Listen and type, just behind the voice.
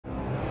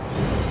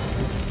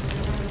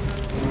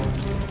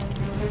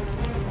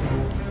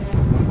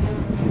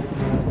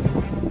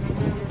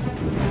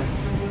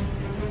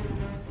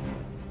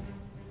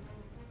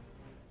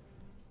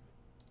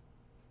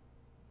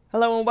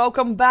Hello and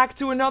welcome back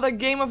to another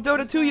game of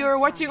Dota 2. You are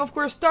watching, of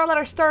course,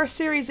 StarLadder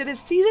StarSeries. It is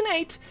Season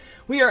 8.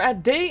 We are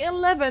at Day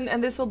 11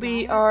 and this will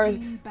be our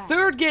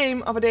third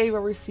game of a day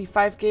where we see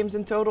 5 games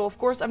in total. Of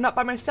course, I'm not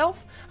by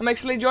myself. I'm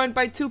actually joined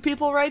by 2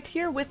 people right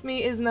here. With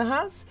me is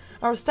Nahaz,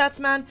 our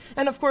statsman,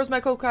 and of course my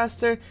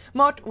co-caster,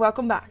 Mott.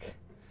 Welcome back.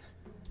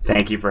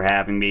 Thank you for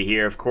having me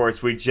here. Of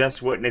course, we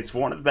just witnessed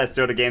one of the best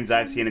Dota games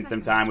I've seen in some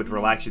time with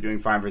Relax. You're doing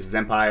fine versus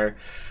Empire.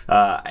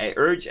 I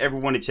urge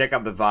everyone to check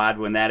out the VOD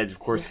when that is, of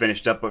course,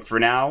 finished up. But for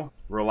now,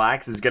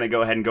 Relax is going to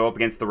go ahead and go up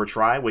against the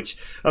Retry, which,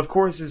 of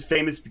course, is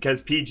famous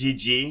because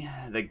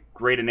PGG, the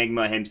great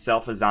Enigma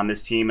himself, is on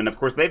this team. And, of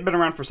course, they've been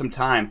around for some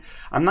time.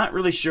 I'm not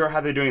really sure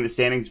how they're doing in the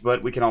standings,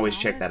 but we can always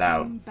check that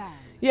out.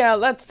 Yeah,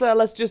 let's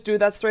just do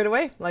that straight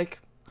away. Like,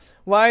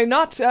 why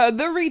not?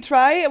 The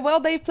Retry, well,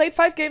 they've played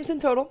 5 games in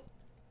total.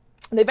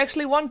 They've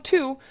actually won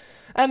 2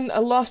 and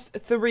lost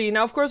 3.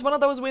 Now, of course, one of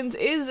those wins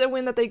is a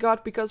win that they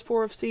got because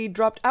 4FC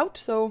dropped out.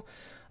 So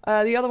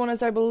the other one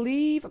is, I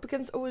believe, up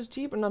against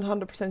OSG, but not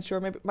 100% sure.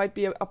 Maybe it might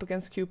be up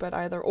against Cupid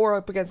either, or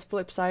up against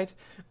Flipside.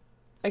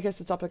 I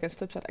guess it's up against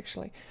Flipside,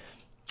 actually.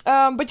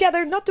 But yeah,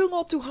 they're not doing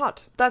all too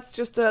hot. That's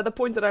just the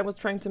point that I was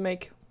trying to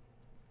make.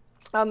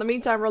 In the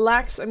meantime,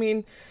 Relax, I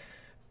mean,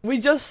 we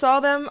just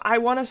saw them. I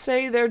want to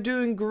say they're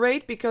doing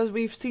great because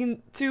we've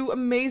seen 2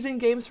 amazing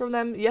games from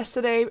them.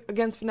 Yesterday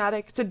against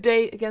Fnatic,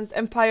 today against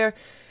Empire.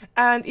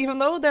 And even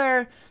though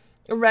their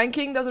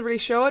ranking doesn't really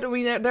show it, I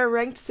mean, they're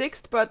ranked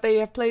 6th, but they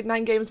have played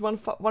 9 games, won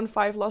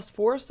 5, lost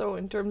 4. So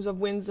in terms of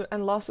wins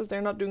and losses,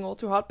 they're not doing all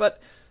too hot. But,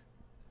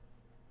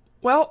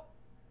 well,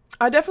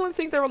 I definitely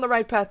think they're on the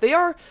right path. They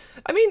are,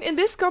 I mean, in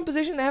this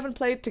composition, they haven't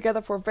played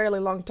together for a fairly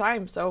long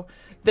time. So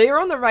they are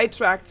on the right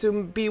track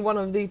to be one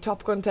of the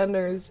top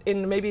contenders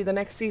in maybe the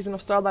next season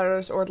of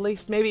StarLadders, or at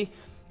least maybe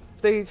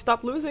if they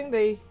stop losing,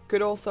 they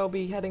could also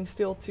be heading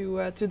still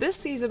to this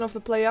season of the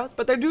playouts.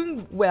 But they're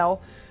doing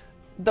well,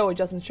 though it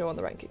doesn't show on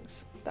the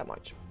rankings that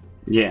much.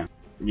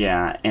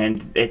 Yeah,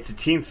 and it's a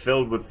team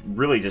filled with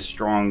really just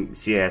strong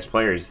CIS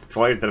players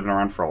that have been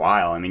around for a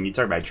while. I mean, you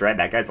talk about Dread,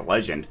 that guy's a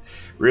legend,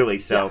 really,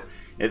 so... Yeah.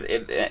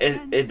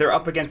 They're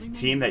up against a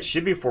team that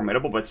should be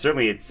formidable, but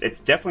certainly it's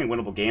definitely a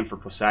winnable game for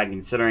Poseidon,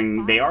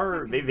 considering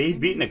they've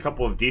beaten a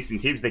couple of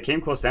decent teams. They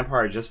came close to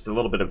Empire just a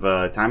little bit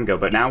of time ago,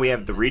 but now we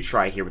have the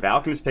Retry here with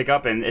Alchemist pick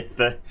up, and it's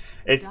the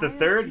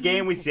 3rd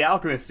game we see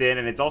Alchemist in,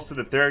 and it's also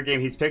the 3rd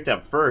game he's picked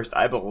up first,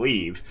 I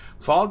believe,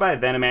 followed by a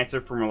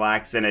Venomancer from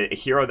Relax, and a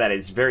hero that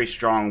is very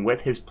strong with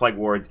his Plague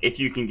Wards if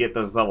you can get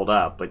those leveled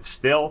up. But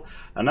still,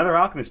 another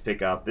Alchemist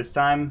pickup, this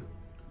time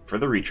for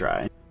the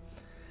Retry.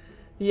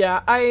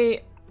 Yeah,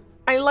 I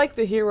like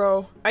the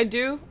hero. I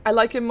do. I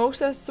like him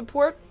most as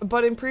support,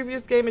 but in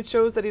previous game it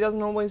shows that he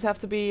doesn't always have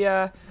to be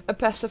a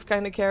passive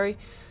kind of carry.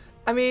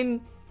 I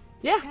mean,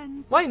 yeah,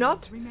 why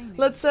not?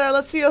 Let's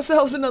see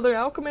ourselves another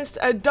Alchemist.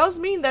 It does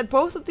mean that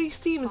both of these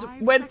teams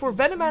went for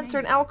Venomancer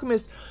and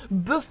Alchemist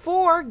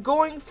before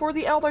going for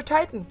the Elder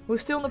Titan,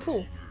 who's still in the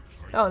pool.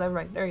 Oh, never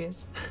mind. There he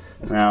is.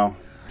 Well,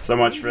 so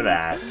much for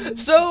that.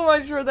 So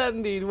much for that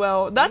indeed.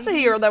 Well, that's a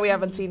hero that we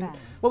haven't seen.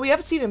 Well, we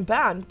haven't seen him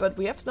banned, but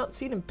we have not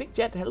seen him picked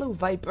yet. Hello,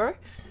 Viper.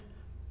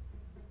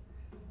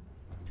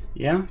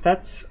 Yeah,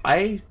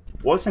 I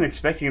wasn't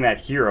expecting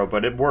that hero,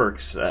 but it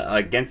works.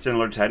 Against an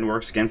Elder Titan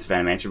works, against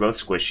Venomancer, both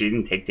squishy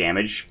and take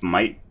damage.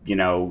 Might, you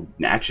know,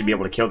 actually be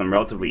able to kill them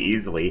relatively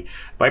easily.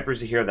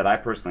 Viper's a hero that I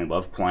personally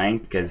love playing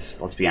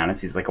because, let's be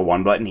honest, he's like a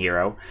one-button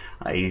hero.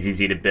 He's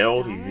easy to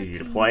build, he's easy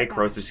to play.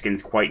 Corrosive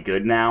Skin's quite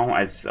good now,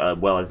 as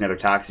well as Nether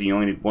Toxin. You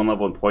only need 1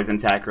 level in Poison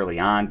attack early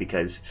on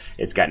because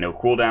it's got no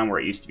cooldown, where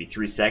it used to be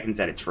 3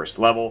 seconds at its first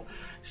level.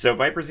 So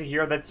Viper's a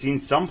hero that's seen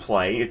some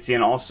play. It's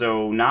seen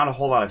also not a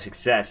whole lot of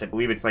success. I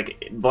believe it's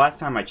like, the last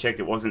time I checked,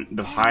 it wasn't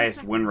the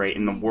highest win rate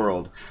in the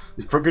world.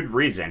 For good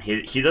reason.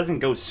 He doesn't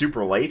go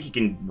super late. He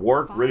can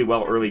work really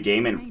well early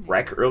game and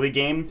wreck early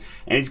game.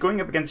 And he's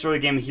going up against early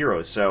game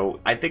heroes. So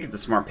I think it's a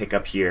smart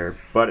pickup here.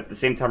 But at the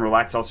same time,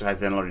 Relax also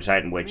has an Elder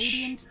Titan,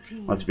 which,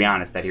 let's be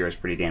honest, that hero is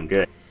pretty damn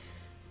good.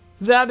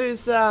 That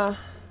is,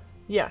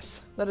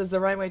 yes. That is the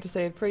right way to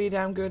say it. Pretty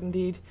damn good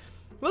indeed.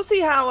 We'll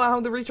see how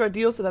the Retry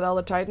deals with that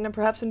Elder Titan, and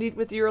perhaps indeed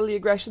with the early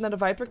aggression that a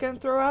Viper can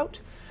throw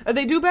out.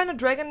 They do ban a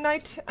Dragon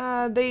Knight.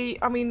 I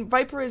mean,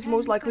 Viper is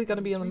most likely going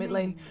to be in the mid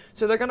lane,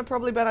 so they're going to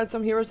probably ban out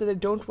some heroes that they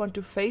don't want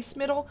to face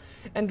middle,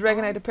 and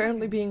Dragon Knight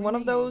apparently being one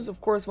of those.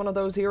 Of course, one of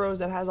those heroes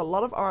that has a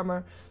lot of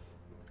armor,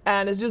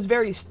 and is just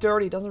very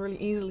sturdy, doesn't really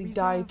easily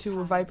die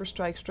to a Viper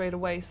strike straight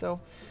away, so...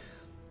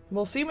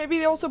 We'll see. Maybe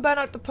they also ban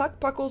out the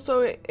Puck. Puck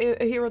also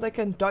a hero that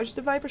can dodge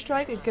the Viper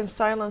strike. It can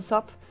silence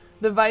up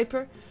the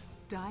Viper.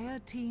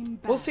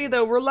 We'll see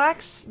though.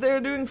 Relax, they're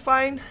doing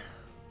fine.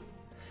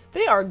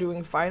 They are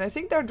doing fine. I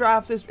think their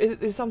draft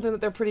is something that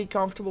they're pretty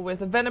comfortable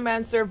with. A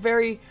Venomancer,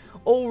 very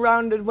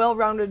all-rounded,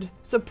 well-rounded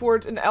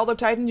support. An Elder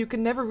Titan, you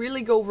can never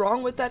really go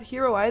wrong with that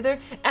hero either.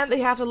 And they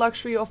have the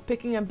luxury of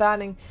picking and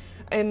banning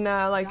in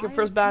like your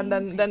first ban,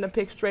 then the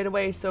pick straight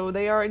away. So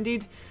they are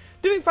indeed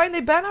doing fine.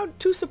 They ban out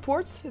 2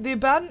 supports. They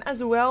ban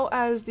as well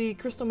as the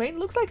Crystal Main.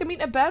 Looks like, I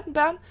mean, a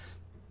ban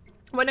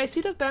When I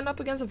see that band up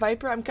against a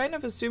Viper, I'm kind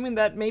of assuming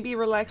that maybe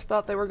Relax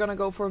thought they were going to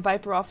go for a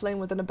Viper off lane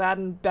with an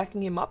Abaddon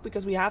backing him up,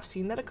 because we have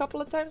seen that a couple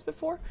of times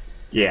before.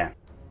 Yeah.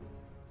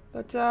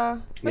 But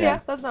yeah,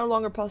 that's no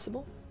longer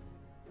possible.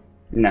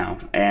 No,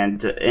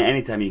 and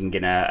anytime you can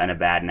get an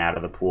Abaddon out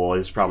of the pool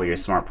is probably a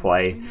smart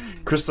play.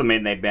 Crystal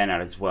made they ban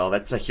out as well.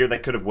 That's a hero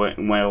that could have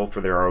went well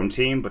for their own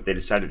team, but they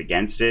decided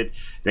against it.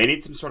 They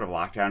need some sort of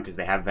lockdown because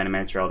they have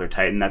Venomancer, Elder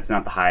Titan. That's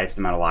not the highest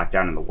amount of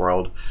lockdown in the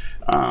world.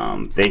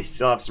 They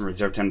still have some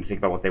reserve time to think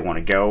about what they want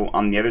to go.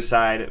 On the other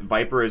side,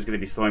 Viper is going to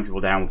be slowing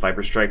people down with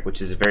Viper Strike,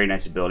 which is a very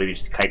nice ability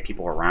just to kite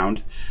people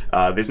around.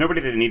 There's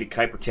nobody that they need to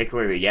kite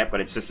particularly yet,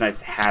 but it's just nice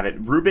to have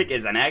it. Rubik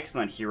is an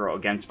excellent hero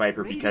against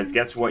Viper because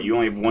guess what? You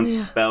only have one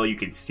spell you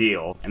can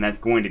steal, and that's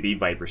going to be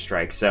Viper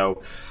Strike.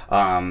 So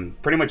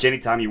pretty much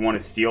anytime you want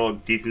to steal a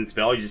decent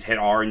spell, you just hit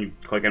R and you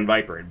click on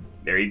Viper, and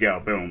there you go,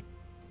 boom.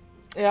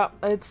 Yeah,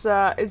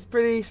 it's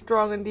pretty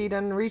strong indeed,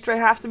 and Retry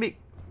have to be...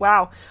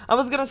 Wow, I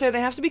was gonna say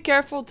they have to be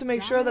careful to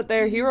make sure that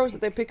their heroes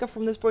that they pick up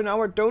from this point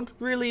onward aren't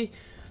really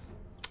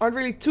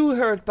too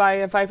hurt by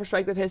a Viper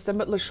Strike that hits them.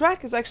 But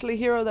Leshrac is actually a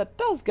hero that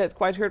does get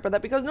quite hurt by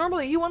that, because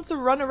normally he wants to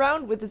run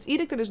around with his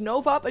Edict and his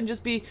Nova up and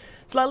just be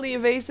slightly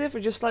evasive or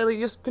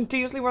just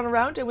continuously run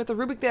around. And with the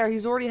Rubik there,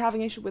 he's already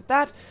having issue with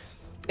that.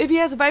 If he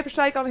has a Viper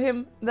Strike on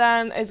him,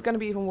 then it's gonna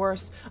be even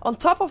worse. On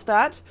top of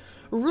that,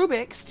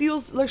 Rubik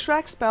steals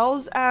Leshrac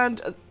spells,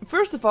 and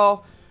first of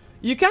all,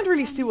 you can't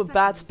really steal a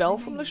bad spell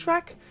from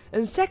Leshrac.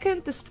 And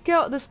second, the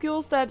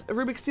skills that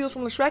Rubik steals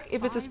from Leshrac,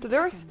 if it's a Split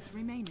Earth,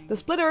 the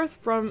Split Earth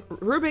from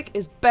Rubik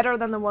is better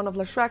than the one of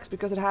Leshrac's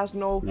because it has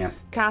no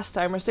cast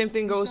timer. Same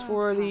thing goes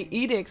for the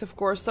Edict, of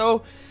course.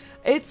 So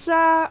it's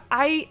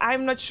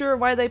I'm not sure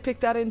why they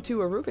picked that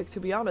into a Rubik, to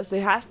be honest. They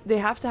have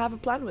to have a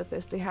plan with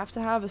this. They have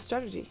to have a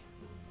strategy.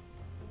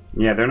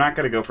 Yeah, they're not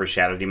going to go for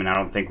Shadow Demon, I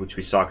don't think, which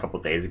we saw a couple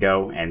days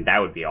ago, and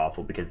that would be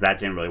awful because that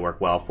didn't really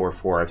work well for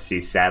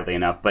 4FC, sadly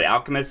enough. But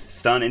Alchemist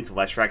stun into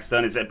Leshrac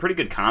stun is a pretty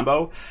good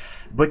combo.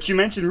 But you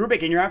mentioned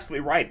Rubik, and you're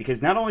absolutely right,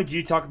 because not only do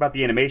you talk about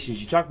the animations,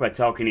 you talk about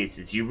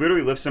telekinesis. You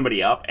literally lift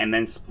somebody up and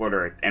then Split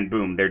Earth, and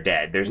boom, they're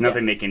dead. There's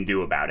nothing they can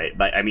do about it.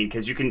 Like, I mean,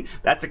 because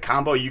that's a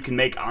combo you can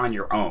make on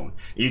your own.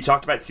 You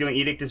talked about stealing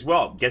Edict as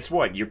well. Guess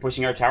what? You're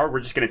pushing our tower, we're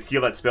just going to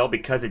steal that spell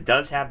because it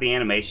does have the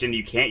animation.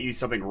 You can't use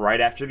something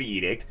right after the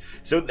Edict.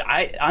 So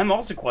I'm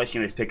also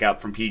questioning this pickup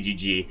from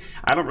PGG.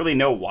 I don't really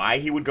know why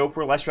he would go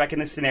for a Leshrac in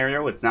this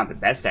scenario. It's not the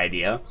best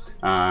idea.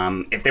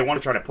 If they want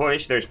to try to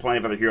push, there's plenty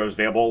of other heroes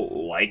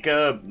available, like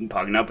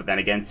Pugna, but then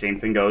again, same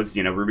thing goes,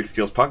 Rubik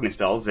steals Pugna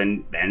spells,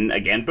 and then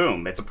again,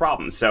 boom, it's a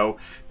problem. So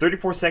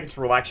 34 seconds for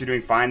Relax, you're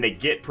doing fine. They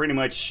get pretty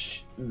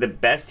much the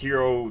best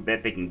hero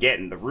that they can get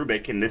in the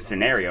Rubik in this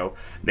scenario.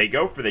 They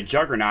go for the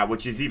Juggernaut,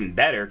 which is even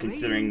better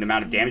considering the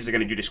amount of damage they're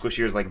going to do to squish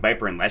heroes like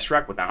Viper and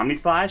Leshrac with Omni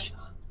Slash.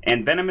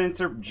 And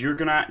Venomancer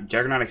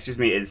Juggernaut, excuse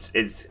me,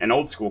 is an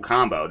old school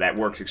combo that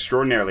works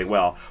extraordinarily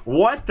well.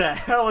 What the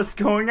hell is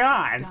going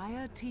on?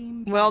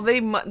 Well,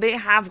 they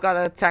have got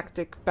a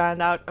tactic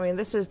banned out. I mean,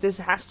 this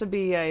has to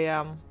be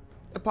a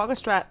Poga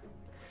strat.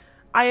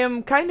 I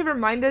am kind of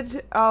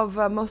reminded of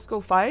Moscow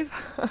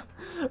 5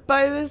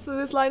 by this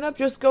lineup.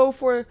 Just go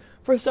for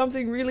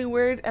something really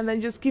weird and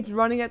then just keep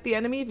running at the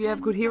enemy. If you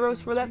have good heroes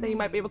for that, then you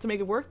might be able to make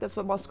it work. That's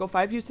what Moscow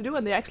 5 used to do,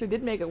 and they actually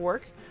did make it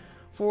work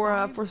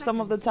for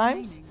some of the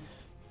times.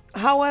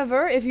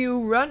 However, if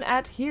you run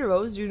at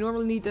heroes, you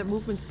normally need the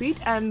movement speed,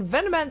 and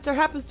Venomancer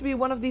happens to be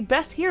one of the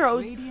best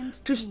heroes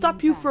to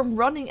stop you from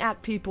running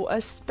at people,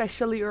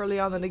 especially early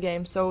on in the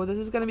game. So this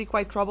is going to be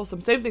quite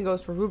troublesome. Same thing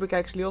goes for Rubik,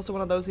 actually, also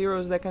one of those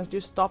heroes that can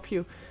just stop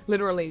you,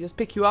 literally, just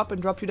pick you up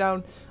and drop you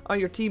down on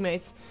your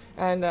teammates,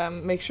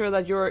 and make sure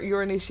that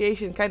your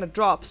initiation kind of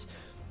drops.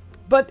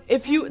 But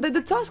if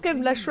the Tusk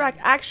and Leshrac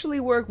actually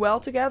work well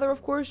together,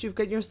 of course. You've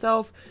got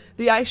yourself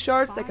the Ice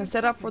Shards that can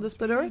set up for the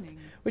Split Earth,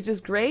 which is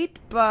great,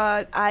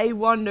 but I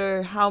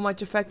wonder how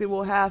much effect it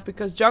will have,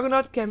 because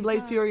Juggernaut can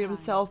Blade Fury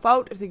himself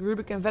out. I think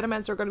Rubik and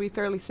Venomancer are going to be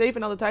fairly safe,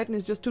 and Elder Titan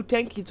is just too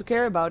tanky to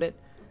care about it.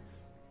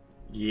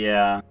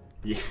 Yeah.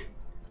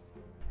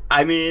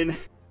 I mean,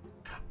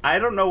 I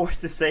don't know what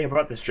to say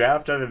about this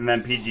draft other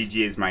than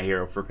PGG is my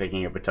hero for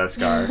picking up a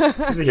Tuskar.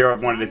 This is a hero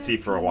I've wanted to see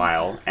for a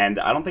while, and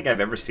I don't think I've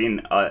ever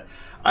seen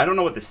I don't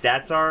know what the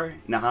stats are.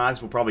 Nahaz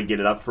will probably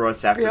get it up for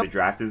us after the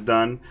draft is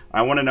done.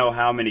 I want to know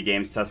how many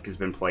games Tusk has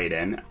been played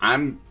in.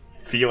 I'm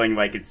feeling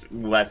like it's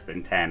less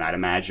than 10, I'd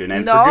imagine,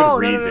 and for good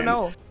reason.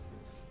 No.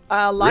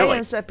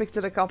 Lions picked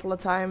it a couple of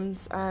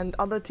times, and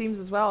other teams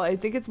as well. I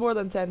think it's more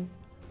than 10.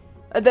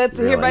 That's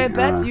hereby a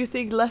bet. You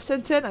think less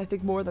than 10? I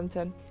think more than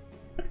 10.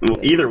 Well,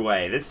 either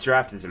way, this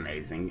draft is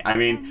amazing. I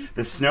mean,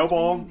 the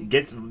Snowball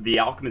gets the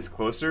Alchemist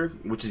closer,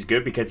 which is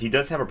good because he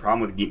does have a problem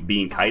with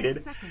being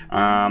kited.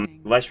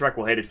 Leshrac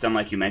will hit his stun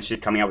like you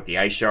mentioned, coming out with the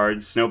Ice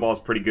Shards. Snowball is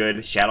pretty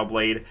good. Shadow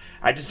Blade.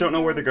 I just don't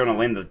know where they're going to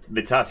land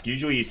the Tusk.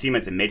 Usually you see him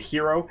as a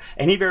mid-hero,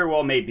 and he very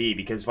well may be,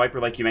 because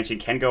Viper, like you mentioned,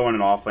 can go on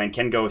an off lane,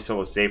 can go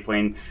solo safe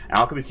lane.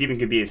 Alchemist even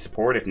can be a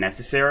support if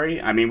necessary.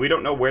 I mean, we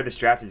don't know where this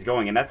draft is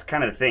going, and that's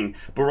kind of the thing.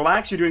 But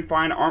Relax, you're doing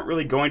fine, aren't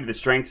really going to the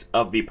strengths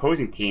of the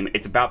opposing team.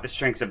 It's about the strength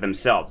strengths of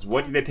themselves.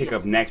 What do they pick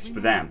up next for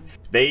them?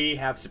 They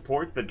have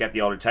supports. They've got the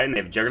Elder Titan. They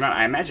have Juggernaut.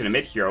 I imagine a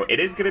mid hero. It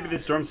is going to be the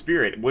Storm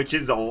Spirit, which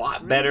is a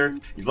lot better.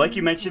 Like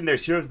you mentioned,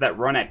 there's heroes that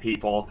run at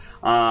people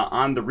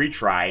on the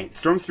retry.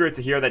 Storm Spirit's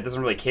a hero that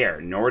doesn't really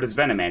care, nor does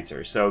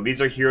Venomancer. So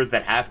these are heroes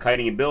that have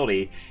kiting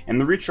ability,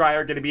 and the retry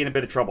are going to be in a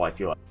bit of trouble, I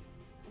feel like.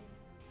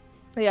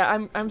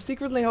 Yeah, I'm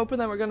secretly hoping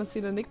that we're going to see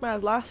the Enigma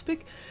as last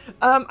pick.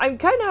 I'm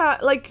kind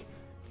of like...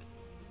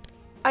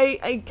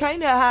 I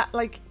kind of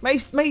like my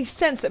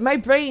sense, my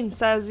brain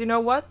says, you know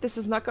what, this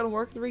is not gonna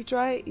work. The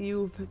retry,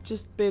 you've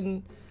just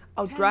been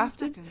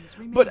outdrafted.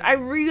 But I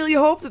really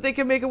hope that they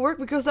can make it work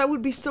because that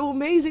would be so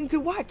amazing to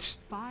watch.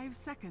 5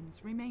 seconds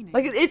remaining.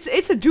 Like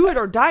it's a do it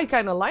or die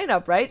kind of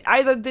lineup, right?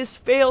 Either this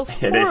fails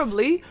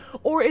horribly,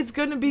 or it's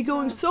gonna be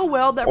going so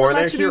well that we're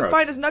actually doing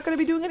fine is not gonna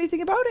be doing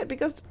anything about it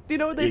because you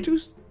know they're too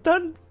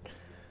stunned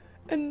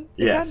and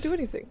they can't do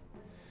anything.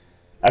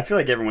 I feel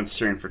like everyone's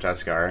cheering for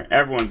Tuskar.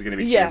 Everyone's going to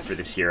be cheering for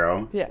this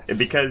hero. Yes.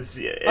 Because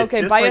it's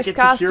just like it's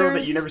a hero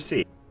that you never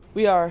see.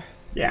 We are.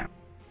 Yeah.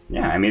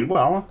 Yeah, I mean,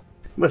 well,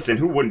 listen,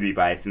 who wouldn't be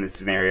biased in this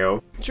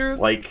scenario? True.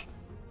 Like,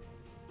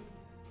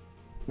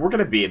 we're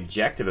going to be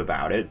objective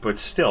about it, but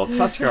still,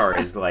 Tuskar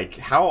is like,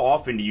 how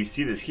often do you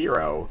see this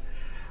hero?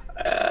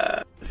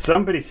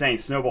 Somebody saying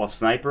Snowball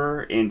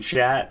Sniper in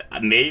chat,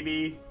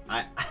 maybe.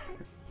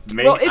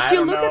 Maybe, well, if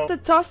you look at the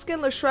Tusk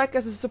and Leshrac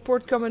as a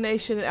support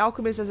combination and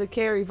Alchemist as a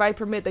carry,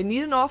 Viper mid, they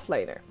need an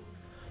offlaner.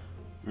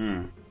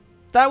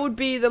 That would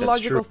be the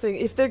logical thing.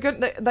 If they're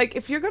gonna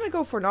if you're gonna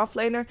go for an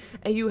offlaner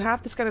and you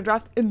have this kind of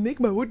draft,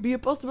 Enigma would be a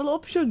possible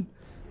option.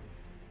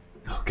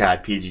 Oh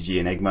god, PGG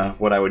Enigma,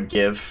 what I would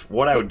give to see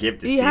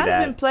that. He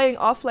has been playing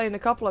offlane a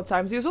couple of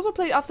times. He has also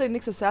played offlane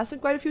Nyx Assassin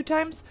quite a few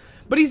times,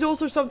 but he's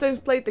also sometimes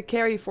played the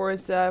carry for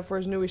his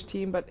newish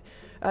team. But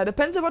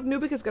depends on what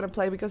Nubik is gonna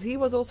play because he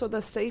was also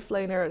the safe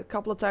laner a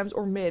couple of times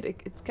or mid.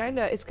 It's kind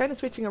of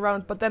switching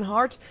around. But then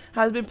Hart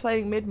has been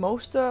playing mid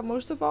most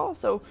of all.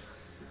 So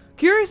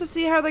curious to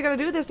see how they're gonna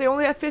do this. They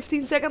only have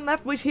 15 seconds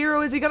left. Which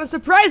hero is he gonna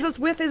surprise us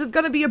with? Is it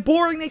gonna be a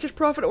boring Nature's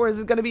Prophet or is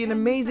it gonna be an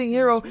amazing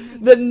hero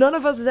that none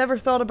of us has ever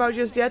thought about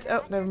just yet?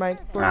 Oh, never mind.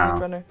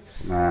 Runner.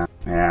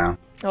 Yeah.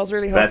 I was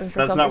really hoping for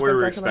something. That's not what we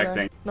were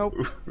expecting. Nope.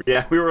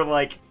 Yeah, we were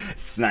like,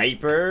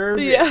 Sniper?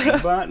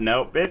 Yeah.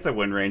 Nope, it's a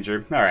Wind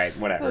Ranger. Alright,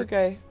 whatever.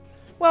 Okay.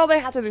 Well, they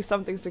had to do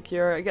something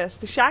secure, I guess.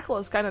 The Shackle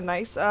is kind of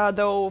nice,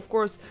 though, of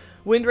course,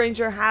 Wind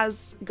Ranger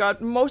has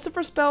got most of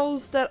her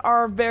spells that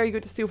are very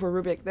good to steal for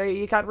Rubik.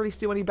 You can't really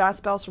steal any bad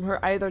spells from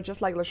her either,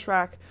 just like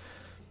Leshrac.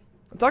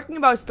 Talking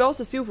about spells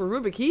to steal for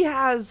Rubik,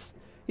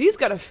 he's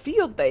got a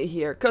field day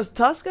here, because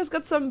Tusk has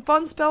got some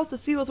fun spells to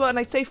steal as well, and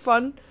I'd say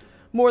fun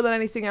more than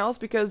anything else,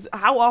 because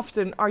how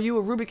often are you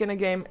a Rubik in a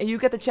game and you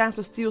get the chance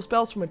to steal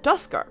spells from a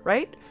Tuskar,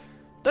 right?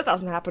 That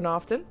doesn't happen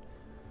often.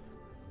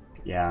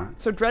 Yeah.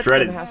 So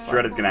Dread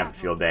is gonna have a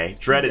field day.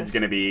 Dread is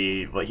gonna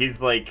be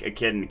he's like a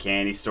kid in a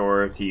candy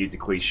store, to use a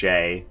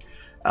cliche.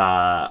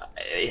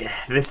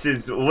 This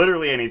is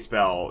literally any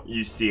spell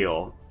you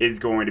steal is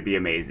going to be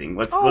amazing.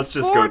 Let's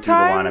just go through the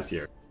lineup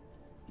here.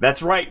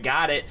 That's right,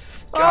 got it.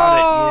 Got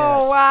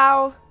it, yes.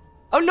 Wow.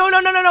 Oh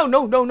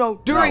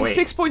no. During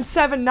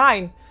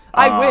 6.79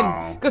 I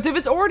win. Because if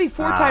it's already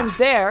 4 times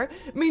there,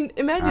 I mean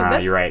imagine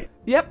that's you're right.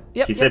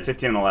 Yep. He said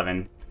 15 and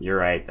 11. You're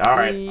right. All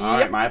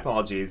right, my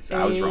apologies.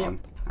 I was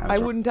wrong. I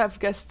wouldn't have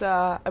guessed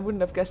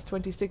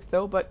 26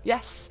 though, but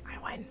yes,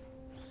 I win.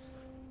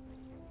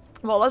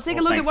 Well, let's take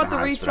a look at what the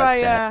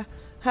retry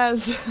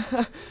has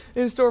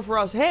in store for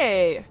us.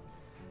 Hey,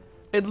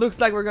 it looks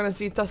like we're gonna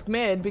see Tusk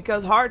mid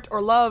because Heart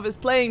or Love is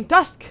playing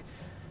Tusk.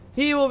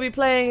 He will be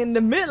playing in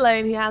the mid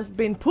lane. He has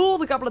been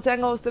pulled a couple of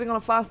tangos, sitting on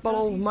a fast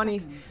bottle of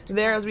money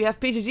there. As we have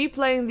PGG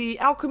playing the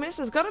Alchemist,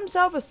 has got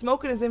himself a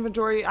smoke in his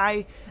inventory.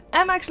 I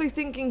am actually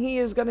thinking he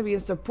is going to be a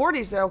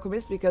supportive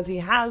Alchemist because he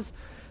has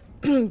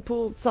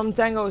pulled some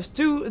tangos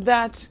to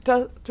that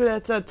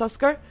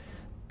Tuskar.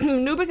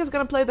 Nubik is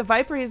going to play the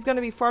Viper. He's going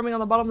to be farming on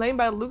the bottom lane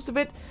by the looks of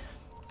it.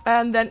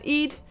 And then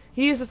Eid,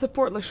 he is a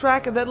support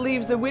Leshrac, and that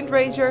leaves the Wind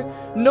Ranger.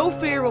 No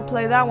Fear will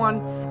play that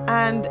one.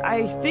 And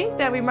I think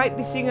that we might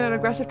be seeing an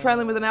aggressive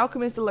trialing with an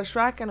Alchemist, a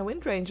Leshrac, and a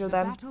Wind Ranger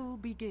then. Battle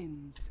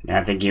begins. Yeah,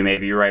 I think you may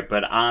be right,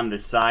 but on the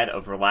side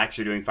of Relax,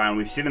 you're doing fine.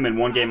 We've seen them in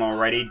one game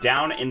already.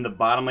 Down in the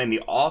bottom lane,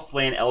 the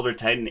off-lane Elder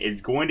Titan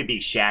is going to be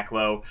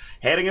Shacklo.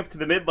 Heading up to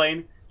the mid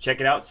lane, check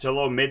it out.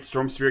 Solo mid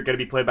Storm Spirit going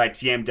to be played by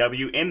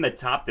TMW. In the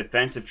top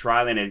defensive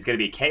trial lane is going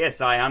to be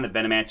KSI on the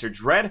Venomancer.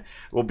 Dread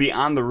will be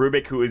on the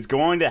Rubik, who is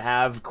going to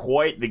have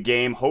quite the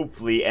game,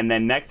 hopefully. And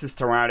then Nexus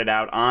to round it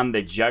out on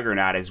the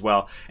Juggernaut as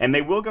well. And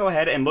they will go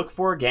ahead and look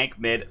for a gank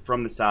mid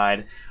from the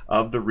side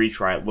of the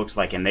retry, it looks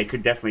like. And they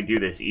could definitely do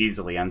this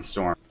easily on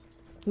Storm.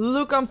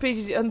 Look on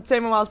PGG and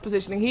SNOWBALLS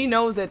positioning. He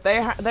knows it.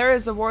 There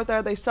is a ward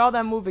there. They saw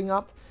them moving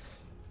up.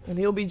 And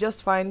he'll be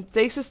just fine.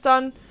 Takes a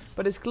stun,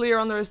 but it's clear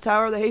under his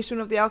tower. The haste rune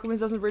of the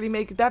Alchemist doesn't really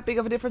make that big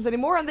of a difference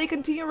anymore, and they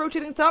continue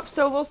rotating top,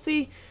 so we'll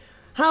see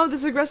how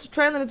this aggressive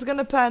trend is going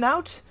to pan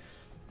out.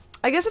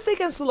 I guess if they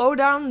can slow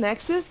down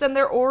Nexus, then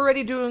they're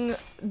already doing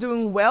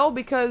well,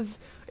 because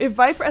if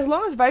Viper, as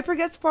long as Viper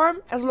gets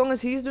farm, as long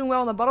as he's doing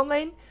well in the bottom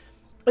lane,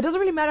 it doesn't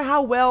really matter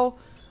how well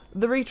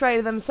the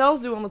Retry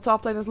themselves do on the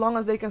top lane as long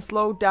as they can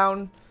slow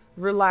down,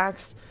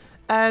 relax.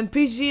 And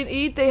PG and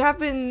EAT, they have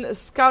been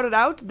scouted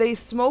out. They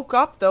smoke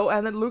up though,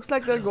 and it looks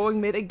like they're going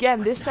mid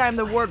again. This time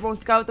the ward won't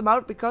scout them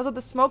out because of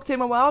the smoke.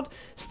 Tamer Wild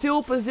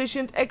still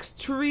positioned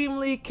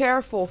extremely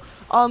careful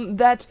on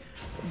that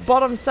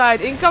bottom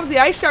side. In comes the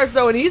Ice Shards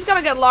though, and he's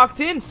gonna get locked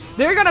in.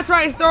 They're gonna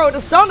try and throw the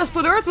stun. The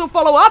Split Earth will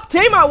follow up.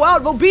 Tamer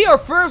Wild will be our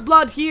first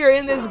blood here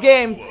in this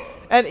game.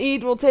 And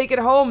EAT will take it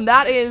home.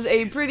 That is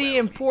a pretty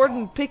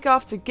important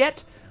pick-off to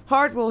get.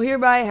 Hart will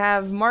hereby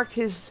have marked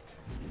his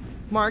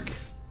mark.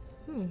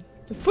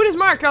 Let's put his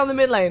mark on the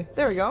mid lane.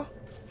 There we go.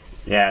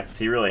 Yes,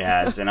 he really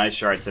has, and Ice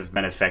Shards have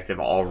been effective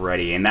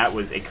already, and that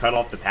was a cut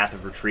off the path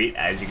of retreat,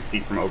 as you can see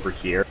from over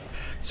here.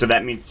 So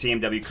that means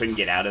TMW couldn't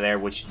get out of there,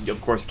 which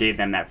of course gave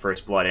them that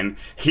first blood, and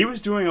he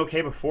was doing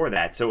okay before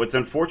that, so it's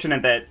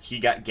unfortunate that he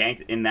got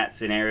ganked in that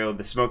scenario.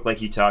 The smoke,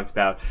 like you talked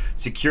about,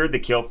 secured the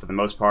kill for the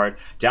most part.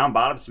 Down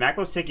bottom,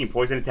 Smacklow's taking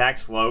poison attack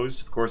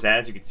slows. Of course,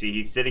 as you can see,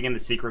 he's sitting in the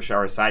secret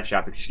or side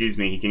shop, excuse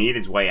me. He can eat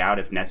his way out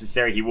if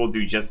necessary. He will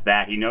do just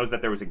that. He knows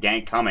that there was a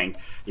gank coming.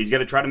 He's going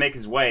to try to make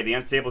his way. The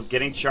Unstable's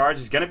getting charged.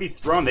 He's going to be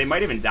thrown. They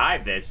might even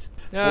dive this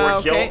for a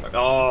kill.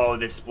 Oh,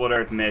 this Split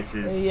Earth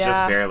misses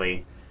just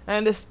barely.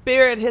 And the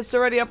Spirit hits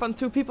already up on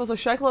 2 people, so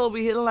Shackle will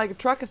be hitting like a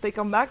truck if they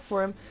come back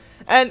for him.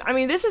 And, I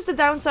mean, this is the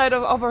downside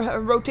of a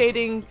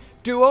rotating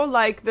duo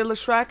like the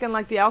Leshrac and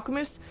like the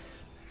Alchemist.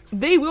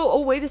 They will...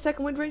 Oh, wait a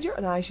second, Wind Ranger?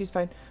 Nah, she's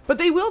fine. But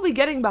they will be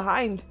getting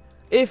behind.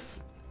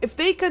 If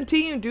they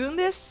continue doing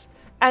this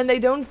and they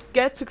don't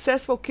get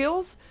successful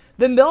kills,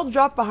 then they'll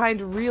drop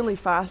behind really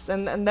fast.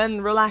 And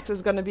then Relax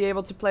is going to be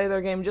able to play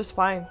their game just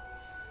fine.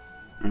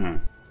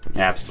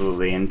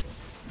 Absolutely. And...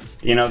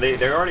 you know, they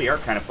already are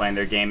kind of playing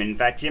their game. In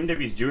fact,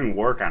 TMW's doing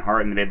work on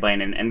Hart in the mid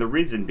lane, and the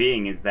reason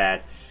being is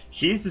that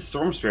he's the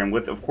Storm Spear, and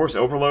with, of course,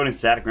 Overload and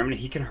Static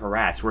Remnant, he can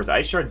harass, whereas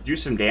Ice Shards do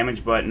some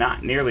damage, but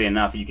not nearly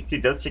enough. You can see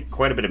it does take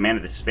quite a bit of mana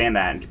to span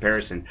that in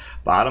comparison.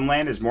 Bottom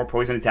lane, there's more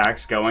poison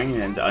attacks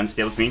going, and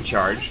Unstable's being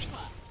charged.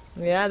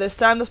 Yeah, this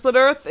time the Split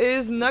Earth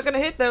is not going to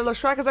hit. The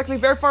Leshrac is actually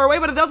very far away,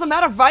 but it doesn't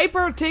matter.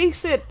 Viper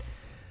takes it.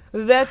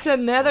 That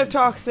Nether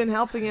Toxin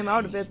helping him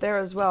out a bit there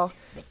as well.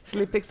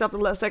 Actually picks up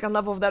the second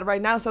level of that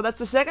right now. So that's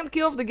the second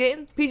kill of the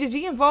game.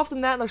 PGG involved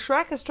in that.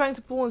 Leshrac is trying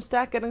to pull and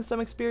stack, getting some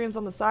experience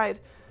on the side.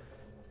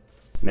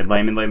 Mid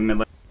lane, mid lane, mid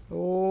lane.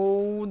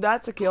 Oh,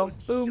 that's a kill.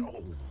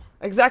 Boom.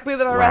 Exactly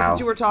the harass that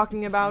you were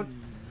talking about.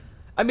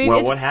 I mean,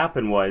 well, what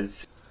happened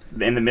was,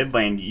 in the mid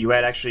lane, you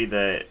had actually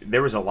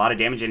there was a lot of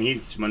damage, and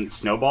when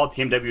Snowball,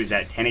 TMW was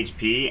at 10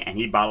 HP, and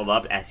he bottled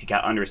up as he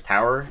got under his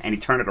tower, and he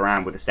turned it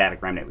around with a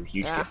Static Remnant. It was a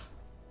huge kill.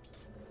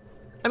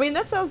 I mean,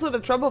 that's also the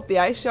trouble of the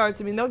Ice Shards.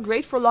 I mean, they're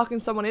great for locking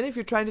someone in if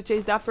you're trying to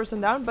chase that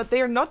person down, but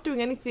they are not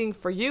doing anything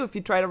for you if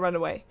you try to run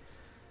away.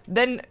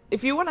 Then,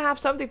 if you want to have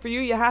something for you,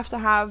 you have to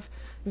have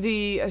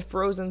the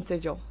Frozen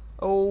Sigil.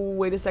 Oh,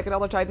 wait a second,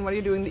 Elder Titan, what are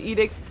you doing? The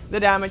Edict, the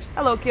damage.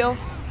 Hello, kill.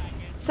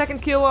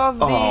 Second kill of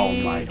the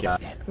my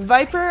God.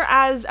 Viper,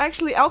 as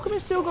actually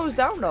Alchemist still goes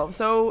down though,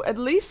 so at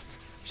least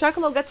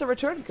Shackalo gets a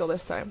return kill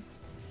this time.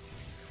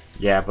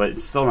 Yeah, but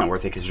it's still not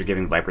worth it because you're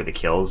giving Viper the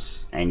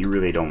kills, and you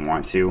really don't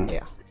want to.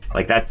 Yeah.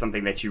 Like, that's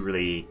something that you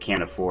really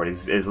can't afford,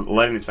 is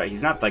letting this fight.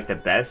 He's not, like, the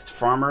best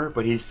farmer,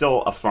 but he's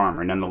still a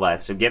farmer,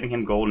 nonetheless. So giving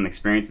him gold and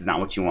experience is not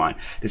what you want.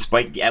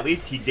 Despite, at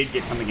least he did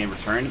get something in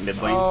return, mid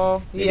lane.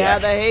 Oh, yeah,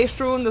 the haste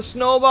rune, the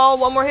snowball,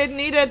 one more hit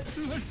needed.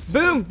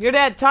 Boom, you're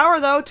dead. Tower,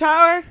 though,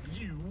 tower.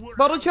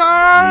 Bottle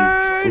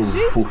charge!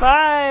 He's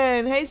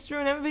fine. Haste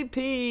rune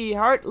MVP.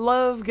 Heart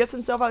Love gets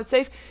himself out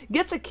safe.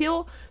 Gets a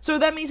kill, so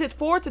that means it's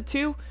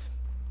 4-2.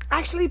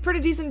 Actually, pretty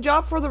decent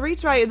job for the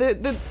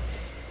retry.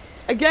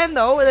 Again,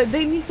 though,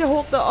 they need to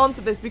hold on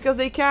to this because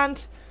they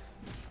can't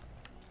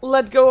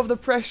let go of the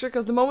pressure,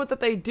 because the moment that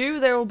they do,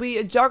 there will be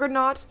a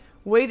Juggernaut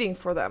waiting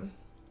for them.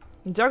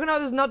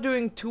 Juggernaut is not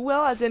doing too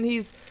well, as in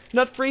he's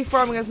not free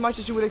farming as much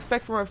as you would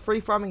expect from a free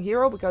farming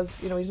hero,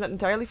 because, you know, he's not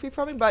entirely free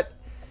farming, but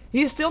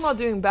he's still not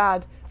doing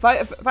bad.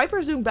 Viper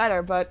is doing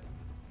better, but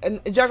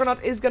a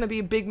Juggernaut is going to be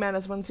a big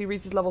menace once he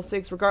reaches level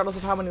 6, regardless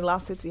of how many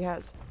last hits he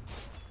has.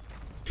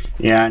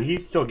 Yeah, and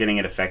he's still getting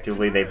it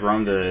effectively. They've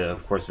roamed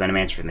of course,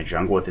 Venomancer in the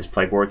jungle with his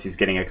Plague Wards. He's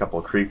getting a couple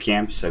of creep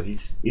camps, so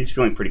he's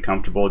feeling pretty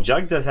comfortable.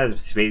 Jug does have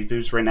his phase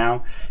boost right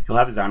now. He'll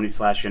have his Omni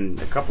Slash in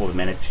a couple of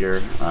minutes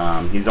here.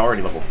 He's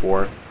already level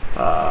 4.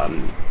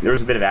 There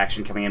was a bit of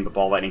action coming in, but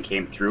Ball Lightning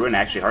came through, and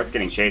actually Heart's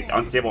getting chased.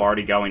 Unstable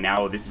already going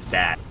now. This is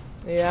bad.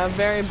 Yeah,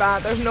 very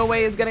bad. There's no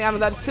way he's getting out of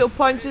that. Still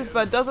punches,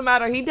 but doesn't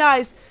matter. He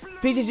dies.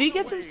 PGG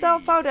gets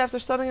himself out after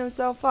stunning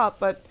himself up,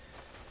 but...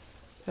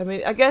 I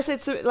mean, I guess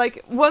it's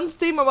like once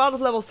Tamer Wild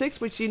is level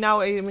 6, which he's now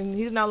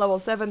level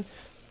 7.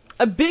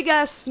 A big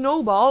ass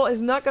snowball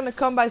is not gonna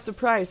come by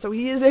surprise, so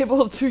he is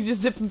able to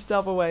just zip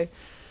himself away.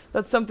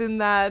 That's something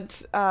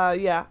that,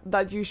 yeah,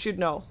 that you should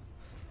know.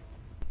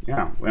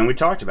 Yeah, and we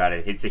talked about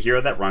it. It's a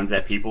hero that runs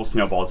at people,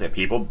 snowballs at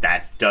people.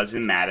 That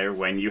doesn't matter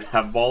when you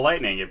have Ball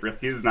Lightning. It really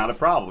is not a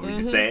problem. You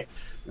just say,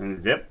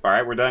 zip,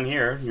 alright, we're done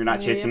here. You're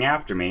not chasing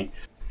after me.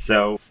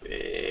 So,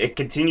 it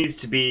continues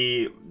to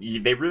be.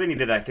 They really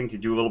needed, I think, to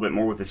do a little bit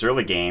more with this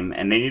early game,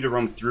 and they need to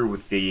roam through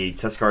with the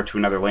Tuskar to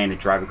another lane to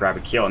drive and grab a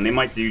kill, and they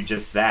might do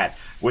just that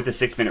with the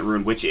 6-minute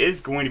rune, which is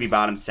going to be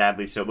bottom,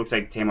 sadly. So it looks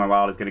like Tamar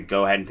Wild is going to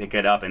go ahead and pick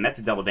it up, and that's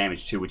a double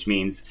damage too, which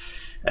means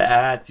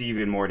that's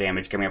even more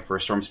damage coming up for a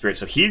Storm Spirit.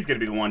 So he's going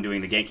to be the one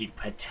doing the ganking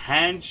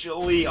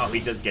potentially. Oh, he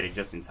does get it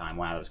just in time.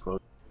 Wow, that was close.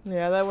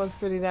 Yeah, that was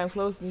pretty damn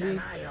close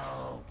indeed.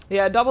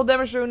 Yeah, double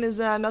damage rune is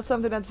not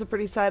something that's a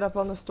pretty side up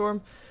on the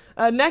Storm.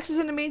 Nexus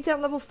in the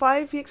meantime, level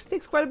 5. He actually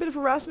takes quite a bit of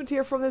harassment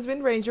here from this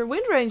Wind Ranger.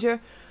 Wind Ranger,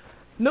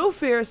 no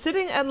fear,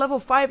 sitting at level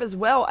 5 as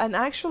well, and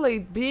actually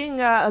being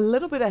a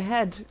little bit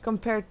ahead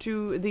compared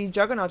to the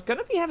Juggernaut.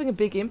 Gonna be having a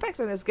big impact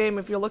in this game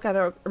if you look at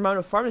her amount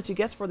of farm that she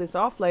gets for this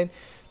offlane.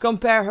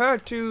 Compare her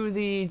to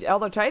the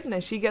Elder Titan,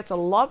 and she gets a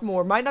lot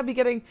more. Might not be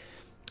getting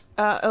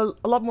a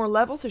lot more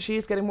levels, so she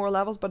is getting more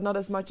levels, but not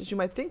as much as you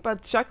might think.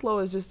 But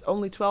Shacklow is just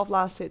only 12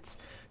 last hits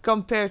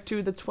compared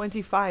to the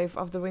 25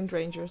 of the Wind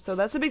Ranger. So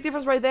that's a big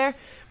difference right there.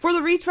 For the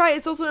retry,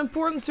 it's also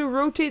important to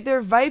rotate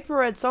their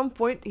Viper at some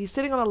point. He's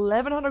sitting on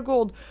 1100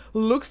 gold.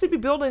 Looks to be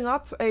building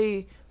up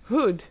a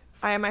hood,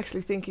 I am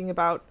actually thinking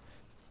about.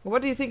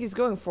 What do you think he's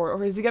going for?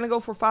 Or is he going to go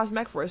for fast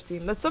mech for his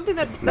team? That's something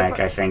that's... Mech,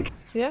 I think.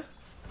 Yeah?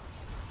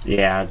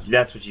 Yeah,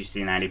 that's what you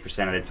see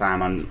 90% of the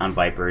time on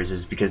Vipers,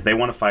 is because they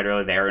want to fight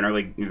early. They're an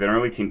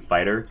early team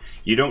fighter.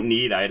 You don't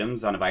need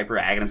items on a Viper.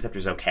 Aghanim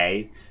Scepter's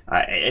okay.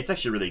 It's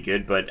actually really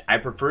good, but I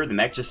prefer the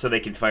mech just so they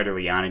can fight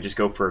early on and just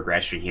go for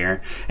aggression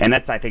here. And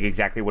that's, I think,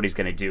 exactly what he's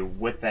going to do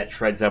with that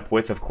Treads Up,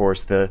 with, of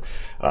course, the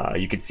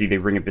you can see the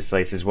Ring of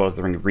Basileus as well as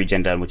the Ring of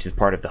Regen done, which is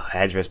part of the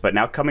headdress. But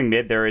now coming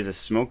mid, there is a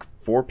smoke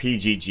for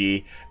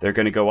PGG. They're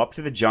going to go up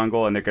to the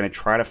jungle, and they're going to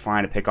try to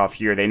find a pick-off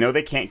here. They know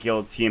they can't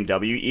kill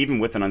TMW, even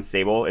with an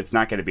unstable. It's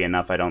not going to be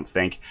enough, I don't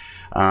think.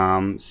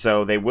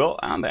 So they will,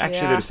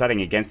 actually, they're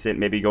deciding against it,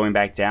 maybe going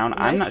back down.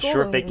 I'm not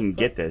sure if they can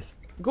get this.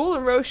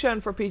 Golden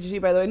Roshan for PGG,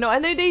 by the way. No,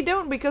 and they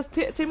don't, because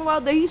Team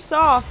Wild, they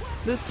saw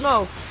the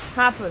smoke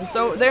happen.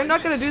 So they're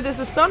not going to do this.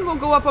 The stun will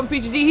go up on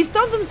PGG. He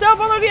stuns himself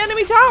under the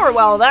enemy tower.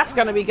 Well, that's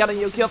going to be getting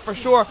you killed for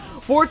sure.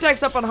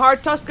 Vortex up on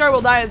Heart. Tuskar will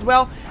die as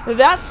well.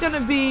 That's going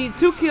to be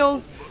 2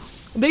 kills.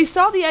 They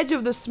saw the edge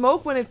of the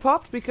smoke when it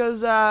popped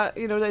because,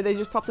 you know, they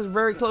just popped it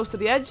very close to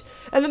the edge.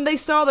 And then they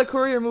saw the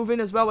courier move in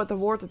as well with the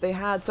ward that they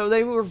had. So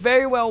they were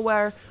very well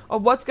aware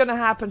of what's going to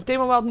happen.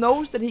 Tamer Wild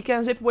knows that he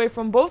can zip away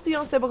from both the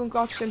Unstable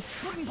Concoction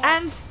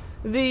and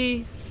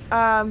the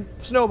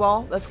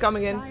Snowball that's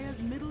coming in.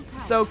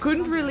 So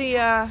couldn't really...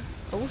 oh,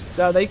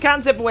 no, they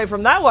can't zip away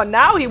from that one.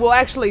 Now he will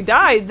actually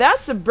die.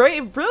 That's a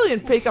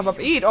brilliant pickup of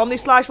Eat. Omni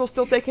Slash will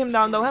still take him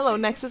down though. Hello,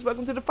 Nexus.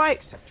 Welcome to the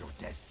fight.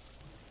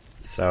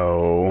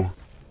 So...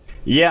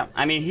 yeah,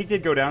 I mean, he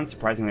did go down,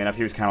 surprisingly enough.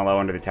 He was kind of low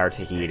under the tower,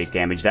 taking edict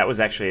damage. That was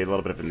actually a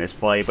little bit of a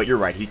misplay, but you're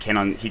right. He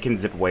can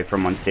zip away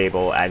from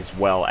Unstable as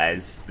well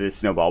as the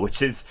Snowball,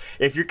 which is,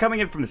 if you're coming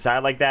in from the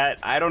side like that,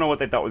 I don't know what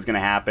they thought was going to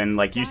happen.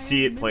 Like, you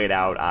see it played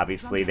out,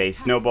 obviously. They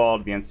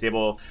Snowballed, the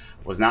Unstable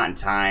was not in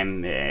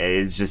time.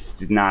 Is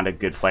just not a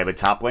good play, but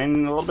top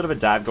lane, a little bit of a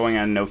dive going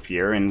on, no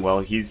fear, and,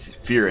 well, he's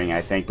fearing, I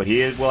think, but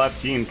he will have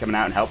team coming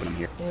out and helping him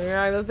here.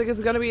 Yeah, I don't think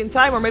it's going to be in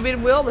time, or maybe it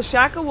will. The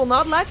Shackle will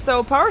not latch,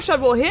 though. Power Shot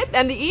will hit,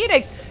 and the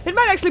Edict, it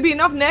might actually be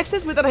enough.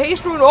 Nexus with that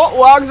Haste Rune, oh,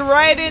 walks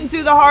right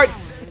into the heart.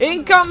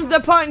 In comes the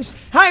punch.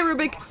 Hi,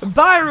 Rubik.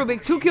 Bye,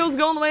 Rubik. 2 kills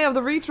going the way of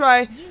the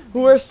retry,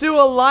 who are still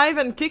alive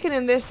and kicking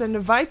in this, and the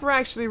Viper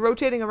actually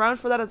rotating around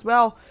for that as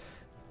well.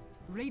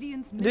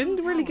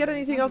 Didn't really get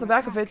anything off the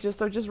back of it,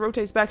 just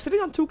rotates back. Sitting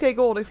on 2k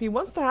gold. If he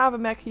wants to have a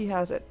mech, he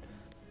has it.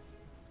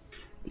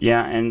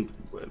 Yeah, and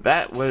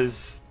that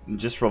was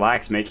just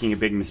Relax making a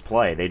big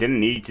misplay. They didn't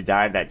need to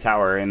dive that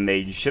tower, and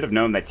they should have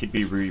known that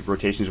TP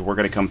rotations were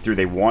going to come through.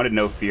 They wanted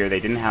no fear. They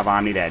didn't have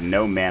Omni. They had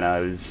no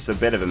mana. It was a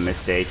bit of a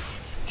mistake.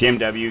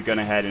 TMW going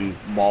ahead and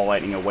Ball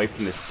Lightning away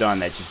from the stun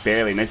that just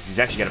barely misses. He's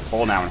actually got a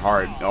full now in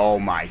Heart. Oh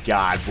my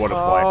god, what a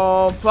play.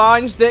 Oh,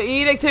 punch. The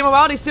Edict came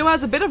out. He still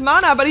has a bit of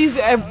mana, but he's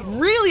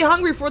really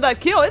hungry for that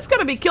kill. It's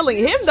going to be killing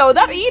him, though.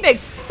 That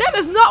Edict, that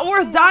is not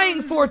worth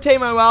dying for,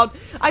 Tamer Wild.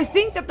 I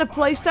think that the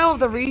playstyle of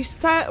the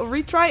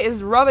retry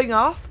is rubbing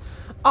off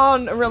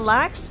on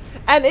Relax,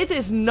 and it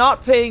is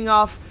not paying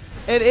off.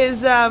 It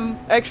is,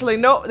 actually,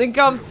 no, then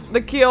comes the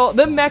kill.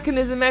 The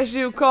mechanism, as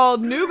you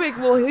called. Nubik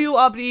will heal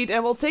up the Eat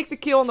and will take the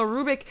kill on the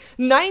Rubik.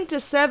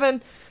 9-7.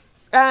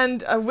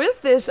 And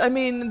with this, I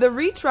mean, the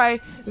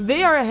retry,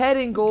 they are ahead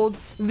in gold.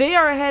 They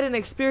are ahead in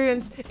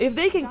experience. If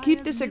they can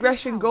keep this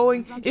aggression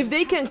going, if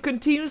they can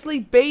continuously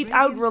bait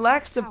out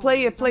Relax to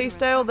play a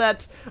playstyle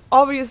that,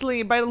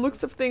 obviously, by the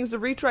looks of things, the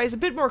retry is a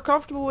bit more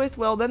comfortable with,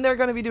 well, then they're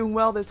going to be doing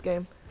well this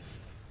game.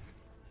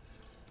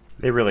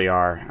 They really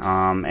are,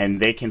 and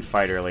they can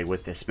fight early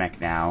with this mech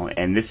now,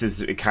 and this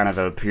is kind of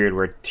a period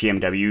where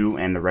TMW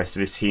and the rest of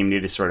his team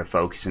need to sort of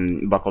focus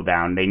and buckle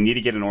down. They need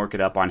to get an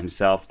Orchid up on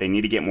himself. They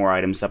need to get more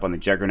items up on the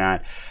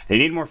Juggernaut. They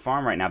need more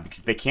farm right now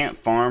because they can't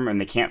farm and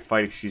they can't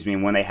fight, excuse me,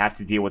 when they have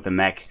to deal with the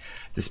mech,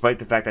 despite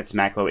the fact that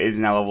Smacklow is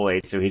now level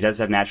 8, so he does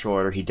have Natural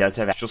Order, he does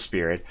have Astral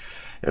Spirit.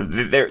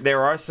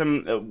 There are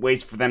some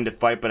ways for them to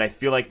fight, but I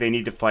feel like they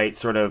need to fight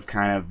sort of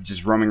kind of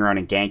just roaming around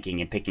and ganking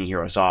and picking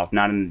heroes off,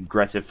 not an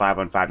aggressive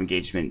 5-on-5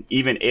 engagement,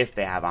 even if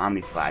they have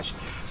Omni Slash.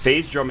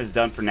 Phase Drum is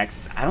done for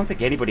Nexus. I don't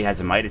think anybody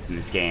has a Midas in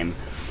this game.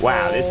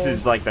 Wow, this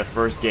is like the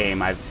first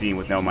game I've seen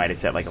with no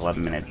Midas at like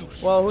 11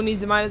 minutes. Well, who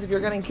needs a Midas if you're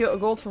getting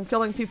gold from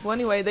killing people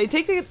anyway? They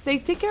take care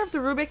of the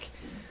Rubik,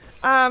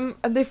 and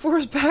they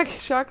force back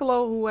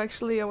Shakalo, who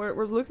actually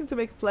we're looking to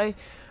make a play.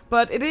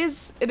 But it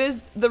is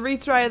the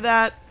retry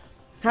that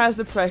has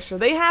the pressure.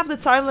 They have the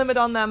time limit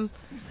on them,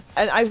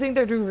 and I think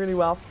they're doing really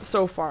well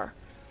so far.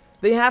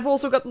 They have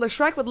also got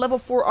Leshrek with level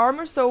 4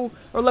 armor,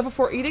 or level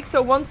 4 edict,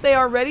 so once they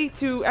are ready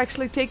to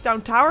actually take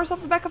down towers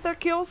off the back of their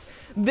kills,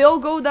 they'll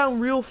go down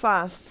real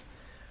fast.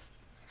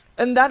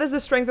 And that is the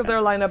strength of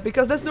their lineup,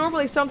 because that's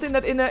normally something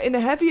that in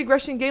a heavy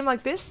aggression game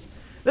like this,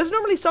 that's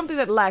normally something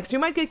that lacks. You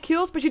might get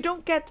kills, but you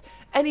don't get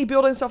any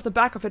buildings off the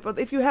back of it. But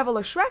if you have a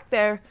Leshrek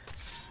there,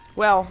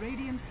 well,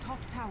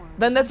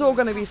 then that's all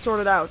going to be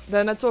sorted out.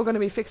 Then that's all going to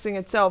be fixing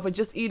itself. With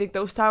just edict,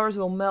 those towers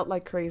will melt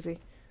like crazy.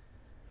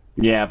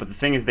 Yeah, but the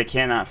thing is, they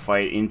cannot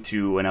fight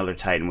into an Elder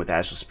Titan with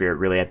Astral Spirit,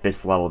 really, at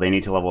this level. They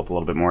need to level up a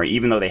little bit more,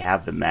 even though they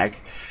have the mech.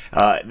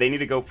 They need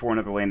to go for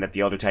another lane that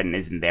the Elder Titan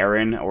isn't there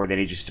in, or they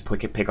need just to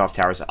pick off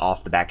towers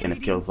off the back end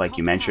of kills, like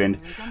you mentioned.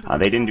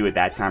 They didn't do it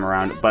that time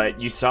around,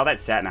 but you saw that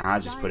stat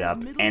Nahaz just put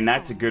up, and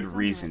that's a good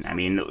reason. I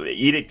mean,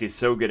 Edict is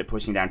so good at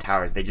pushing down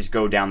towers, they just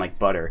go down like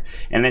butter.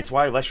 And that's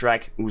why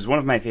Leshrek, who's one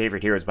of my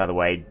favorite heroes, by the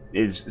way,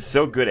 is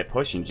so good at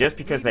pushing, just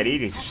because that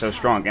Edict is so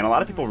strong. And a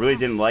lot of people really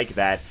didn't like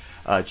that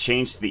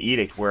change to the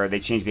Edict where they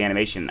changed the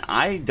animation.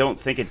 I don't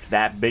think it's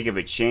that big of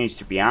a change,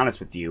 to be honest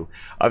with you,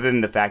 other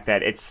than the fact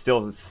that it's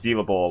still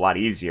stealable a lot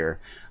easier.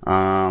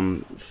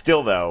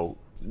 Still, though,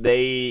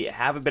 they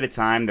have a bit of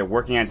time. They're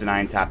working on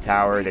denying top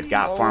tower. They've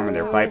got farm and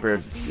their Viper.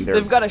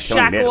 They've got a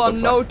Shackle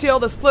on No-Tail,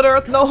 the Split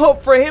Earth, no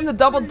hope for him. The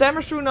double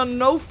damage rune on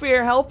No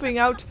Fear helping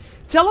out.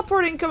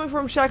 Teleporting coming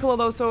from Shackle,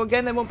 though, so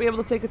again, they won't be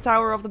able to take a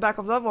tower off the back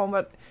of that one.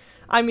 But,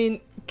 I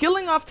mean,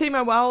 killing off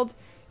Tame Wild,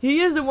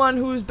 he is the one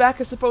whose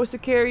back is supposed to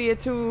carry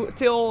it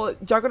till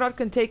Juggernaut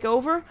can take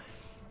over.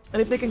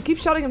 And if they can keep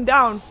shutting him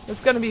down,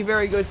 it's going to be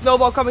very good.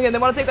 Snowball coming in. They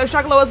want to take their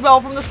Shakalo as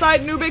well from the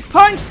side. New big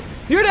punch.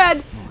 You're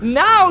dead.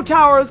 Now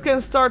towers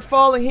can start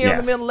falling here in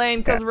the middle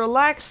lane because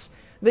relax.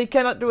 They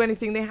cannot do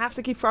anything. They have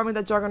to keep farming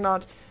that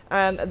Juggernaut.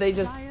 And they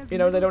just, you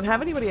know, they don't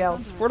have anybody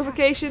else.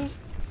 Fortification.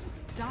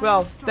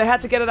 Well, they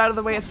had to get it out of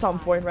the way at some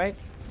point, right?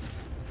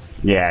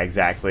 Yeah,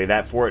 exactly.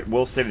 That fort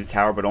will save the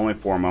tower, but only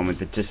for a moment.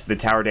 The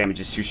tower damage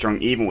is too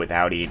strong, even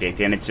without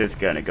Edict, and it's just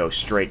gonna go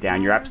straight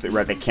down. You're absolutely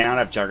right. They cannot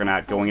have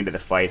Juggernaut going into the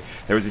fight.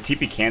 There was a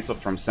TP canceled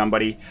from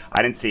somebody.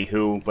 I didn't see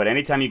who, but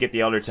anytime you get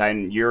the Elder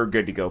Titan, you're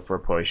good to go for a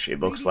push,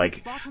 it looks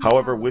like.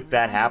 However, with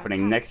that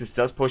happening, Nexus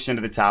does push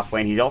into the top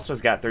lane. He also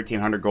has got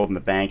 1,300 gold in the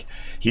bank.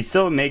 He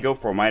still may go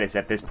for a Midas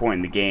at this point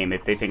in the game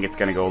if they think it's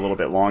gonna go a little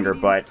bit longer,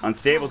 but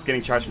Unstable's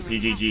getting charged from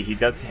PGG. He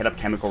does hit up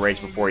Chemical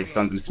Rage before he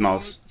stuns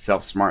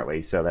himself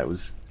smartly, so that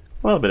was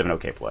a bit of an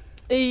okay play.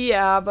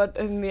 Yeah, but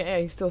yeah,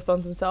 he still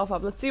stuns himself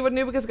up. Let's see what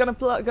Nubik is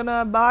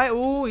gonna buy.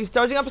 Ooh, he's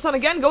charging up a stun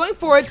again, going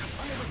for it.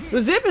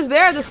 The zip is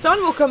there. The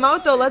stun will come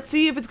out though. Let's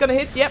see if it's gonna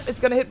hit. Yep, it's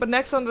gonna hit, but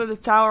next under the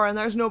tower, and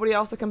there's nobody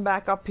else that can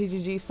back up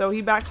PGG, so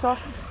he backs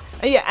off.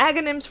 And yeah,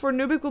 Aghanims for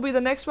Nubik will be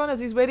the next one as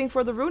he's waiting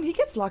for the rune. He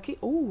gets lucky.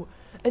 Ooh,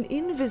 an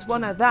Invis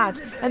one at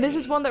that. And this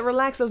is one that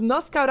Relax does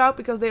not scout out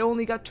because they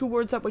only got 2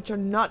 wards up, which are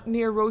not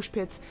near Roche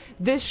Pits.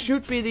 This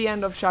should be the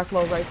end of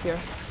Shaklo right here.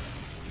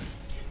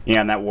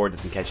 Yeah, and that ward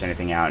doesn't catch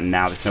anything out, and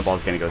now the Snowball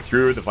is going to go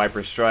through the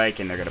Viper Strike,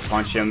 and they're going to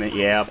punch him.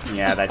 Yep,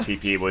 yeah, that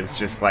TP was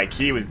just like,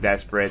 he was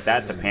desperate.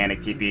 That's a panic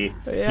TP.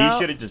 Yep. He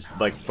should have just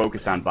like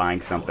focused on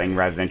buying something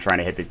rather than trying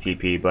to hit the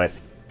TP, but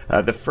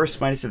the first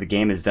Midas of the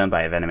game is done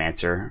by a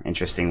Venomancer,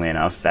 interestingly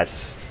enough.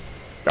 That's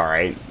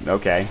alright,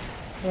 okay.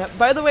 Yeah,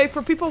 by the way,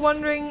 for people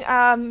wondering,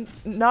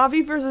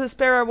 Navi versus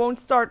Aspera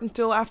won't start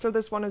until after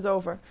this one is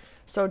over,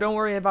 so don't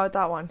worry about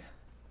that one.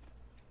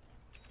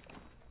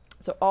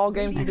 So all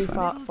games will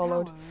be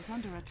followed.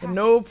 And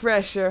no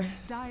pressure.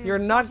 You're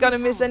not gonna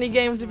miss any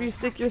games if you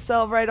stick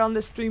yourself right on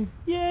this stream.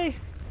 Yay!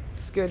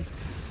 It's good.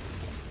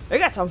 We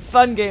got some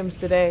fun games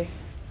today.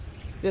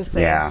 Just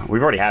saying. Yeah,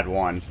 we've already had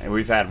one, and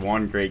we've had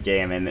one great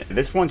game, and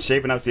this one's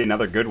shaping up to be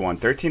another good one.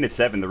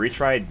 13-7, the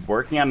Retry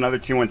working on another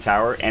 2-1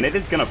 tower, and it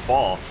is gonna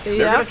fall. Yep.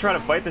 They're gonna try to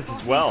fight this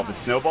as well, the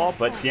Snowball,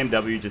 but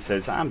TMW just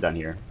says, I'm done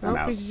here. I'm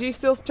out. PGG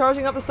still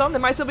charging up the stun. They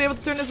might still be able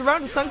to turn this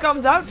around. The sun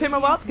comes out. Tame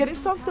Wild getting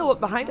stun still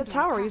behind the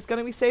tower. He's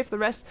gonna be safe. The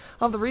rest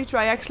of the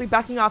Retry actually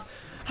backing off.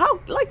 How,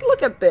 like,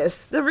 look at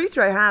this. The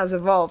Retry has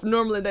evolved.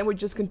 Normally they would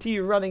just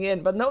continue running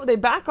in, but no, they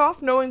back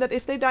off knowing that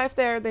if they dive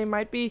there, they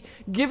might be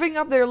giving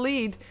up their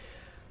lead.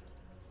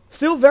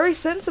 Still very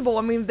sensible.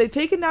 I mean, they've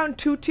taken down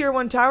 2 tier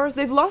 1 towers.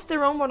 They've lost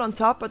their own one on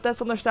top, but that's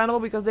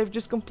understandable because they've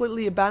just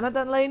completely abandoned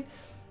that lane.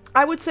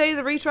 I would say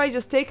the Retry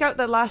just take out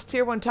that last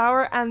tier 1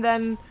 tower and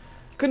then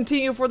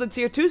continue for the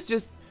tier 2s.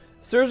 Just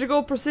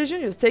surgical precision.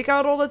 Just take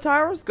out all the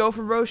towers. Go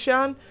for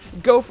Roshan.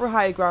 Go for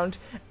high ground.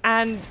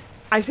 And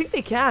I think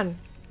they can.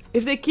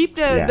 If they keep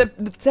the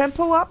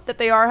tempo up that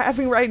they are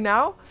having right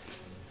now,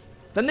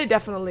 then they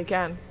definitely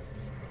can.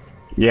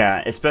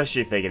 Yeah,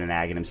 especially if they get an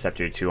Aghanim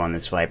Scepter too on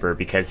this Viper,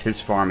 because his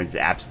farm is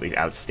absolutely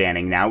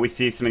outstanding. Now we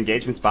see some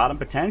engagements bottom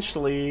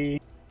potentially.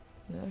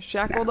 No,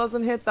 Shackle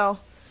doesn't hit though.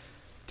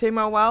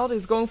 Tamar Wild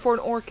is going for an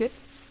Orchid.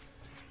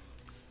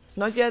 It's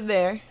not yet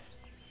there.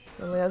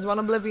 Only has one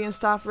Oblivion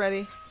Staff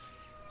ready.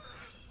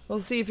 We'll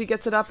see if he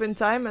gets it up in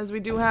time, as we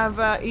do have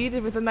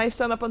Ed with a nice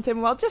stun up on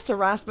Tamar Wild. Just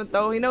harassment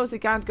though. He knows he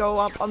can't go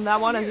up on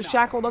that one, as the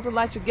Shackle doesn't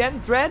latch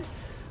again. Dread,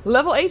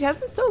 level 8,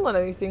 hasn't stolen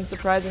anything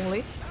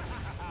surprisingly.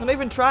 Not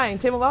even trying.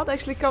 Tamar Wild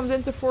actually comes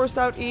in to force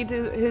out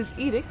his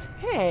Edict.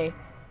 Hey!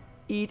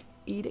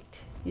 Edict.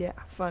 Yeah,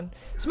 fun.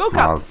 Smoke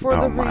up for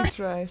the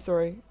retry.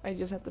 Sorry, I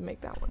just had to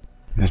make that one.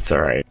 That's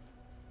alright.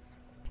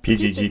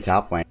 PGG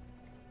top lane.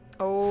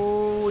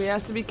 Oh, he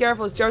has to be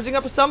careful. He's charging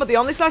up a stun, but the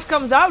Only Slash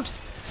comes out.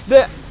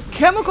 The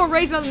Chemical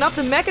Rage not enough.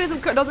 The mechanism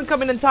doesn't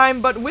come in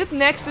time, but with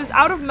Nexus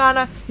out of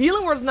mana,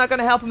 Healing Word's not going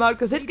to help him out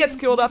because it gets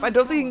killed off. I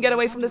don't think he can get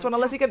away from this one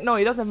unless he can. No,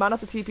 he doesn't have mana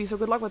to TP, so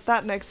good luck with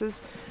that,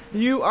 Nexus.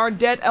 You are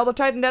dead. Elder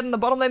Titan dead in the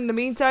bottom lane in the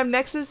meantime.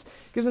 Nexus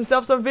gives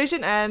himself some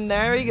vision, and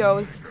there he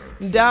goes.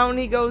 Down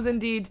he goes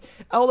indeed.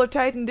 Elder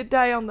Titan did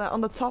die on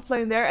the top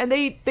lane there, and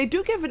they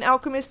do give an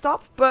Alchemist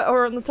stop,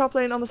 or on the top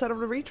lane on the side of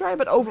the retry,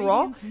 but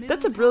overall,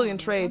 that's a brilliant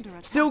trade.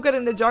 Still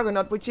getting the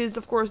Juggernaut, which is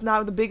of course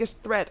now the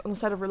biggest threat on the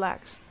side of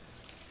Relax.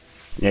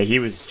 Yeah, he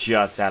was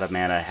just out of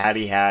mana. Had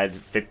he had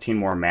 15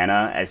 more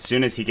mana, as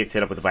soon as he gets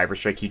hit up with the Viper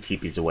Strike, he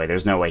TPs away.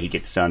 There's no way he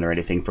gets stunned or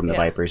anything from the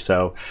Viper.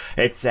 So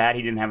it's sad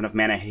he didn't have enough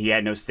mana. He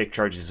had no stick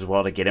charges as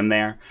well to get him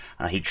there.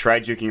 He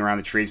tried juking around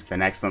the trees with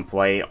an excellent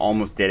play.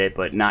 Almost did it,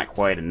 but not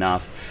quite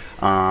enough.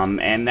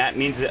 And that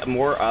means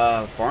more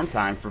farm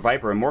time for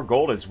Viper and more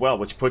gold as well,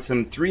 which puts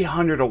him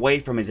 300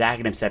 away from his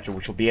Aghanim Scepter,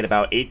 which will be at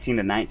about 18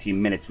 to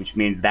 19 minutes, which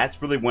means that's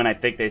really when I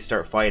think they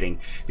start fighting,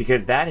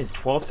 because that is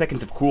 12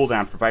 seconds of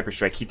cooldown for Viper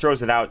Strike. He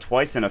throws it out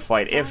twice in a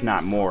fight, if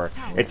not more.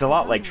 It's a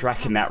lot like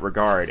Trek in that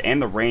regard,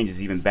 and the range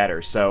is even better,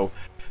 so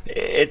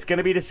it's going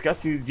to be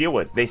disgusting to deal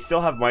with. They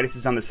still have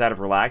Midases on the side of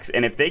Relax,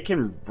 and if they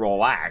can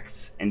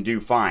relax and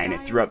do fine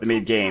throughout the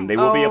mid-game, they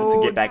will be able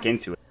to get back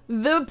into it.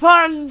 The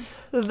puns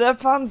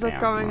are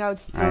coming out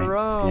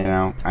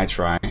strong. I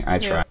try.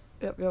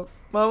 Yep.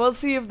 Well, we'll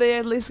see if they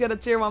at least get a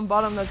tier 1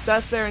 bottom.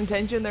 That's their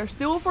intention. There's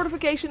still a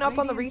fortification up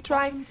on the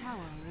retry.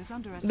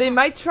 They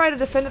might try to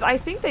defend it. I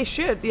think they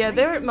should. Yeah,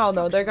 they're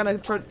gonna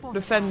try to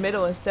defend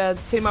middle instead.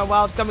 Tamar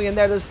Wild coming in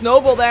there. There's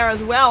Snowball there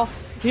as well.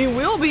 He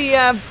will be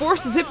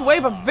forced to zip away,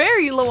 but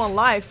very low on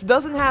life.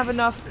 Doesn't have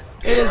enough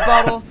in his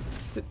bottle.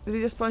 Did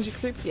he just plunge a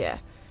creep? Yeah.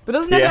 But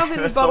doesn't have enough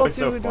in his bottle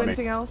to do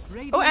anything else.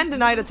 Oh, and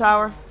deny the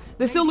tower.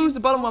 They still lose the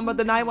bottom one, but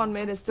the deny one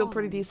mid is still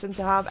pretty decent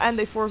to have. And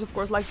they force, of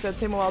course, like I said,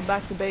 Tamar Wild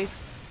back to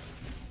base.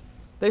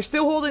 They're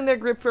still holding their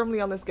grip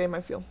firmly on this game,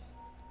 I feel.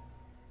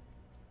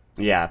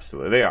 Yeah,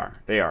 absolutely.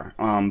 They are.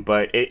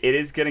 But it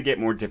is going to get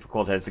more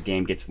difficult as the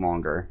game gets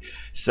longer.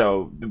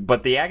 So,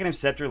 but the Aghanim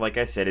Scepter, like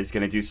I said, is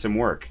going to do some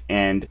work.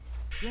 And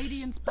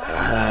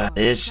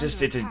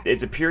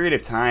it's a period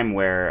of time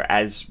where,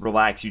 as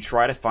Relax, you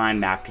try to find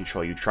map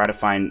control, you try to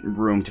find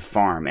room to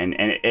farm, and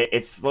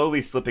it's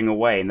slowly slipping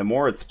away, and the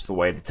more it slips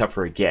away, the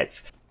tougher it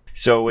gets.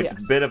 So it's a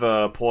bit of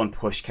a pull and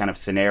push kind of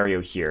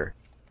scenario here.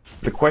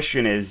 The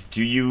question is,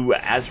 do you,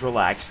 as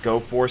Relax, go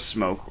for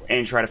smoke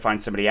and try to find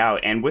somebody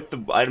out? And with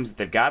the items that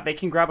they've got, they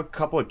can grab a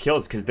couple of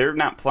kills, because they're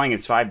not playing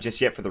as 5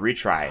 just yet for the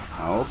retry.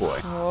 Oh boy.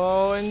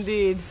 Oh,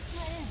 indeed.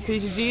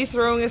 PGG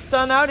throwing his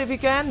stun out if he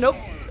can. Nope.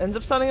 Ends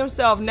up stunning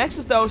himself.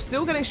 Nexus, though,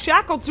 still getting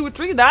shackled to a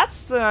tree.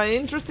 That's an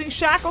interesting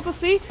shackle to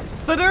see.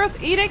 Split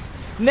Earth, Edict,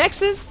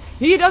 Nexus.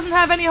 He doesn't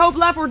have any hope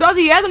left, or does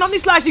he? He has an Omni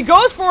Slash. He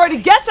goes for it. He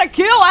gets a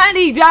kill, and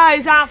he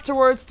dies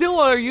afterwards.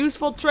 Still a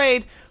useful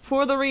trade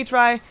for the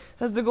retry,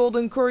 as the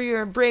Golden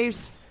Courier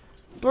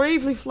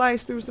bravely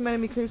flies through some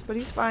enemy creeps, but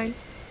he's fine.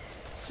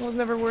 I was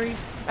never worried.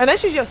 And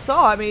as you just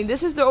saw, I mean,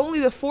 this is only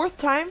the 4th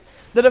time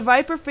that a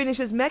Viper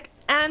finishes mech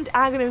and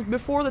Aghanims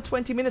before the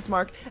 20 minutes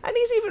mark. And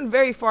he's even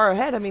very far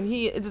ahead. I mean,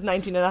 it's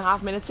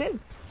 19.5 minutes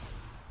in.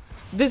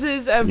 This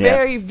is a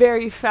very,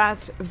 very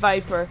fat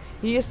Viper.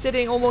 He is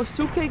sitting almost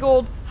 2k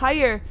gold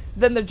higher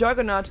than the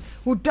Juggernaut,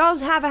 who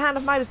does have a Hand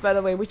of Midas, by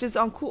the way, which is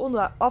on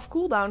off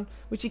cooldown,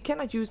 which he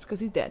cannot use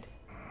because he's dead.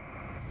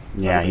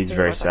 Yeah, he's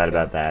very sad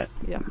about that.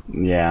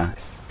 Yeah.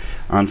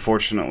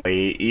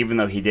 Unfortunately, even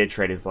though he did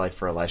trade his life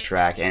for a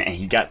Leshrac, and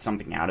he got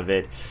something out of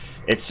it,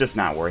 it's just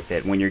not worth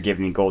it when you're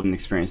giving golden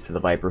experience to the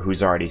Viper,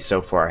 who's already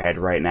so far ahead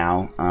right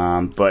now.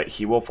 But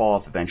he will fall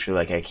off eventually,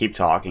 like I keep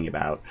talking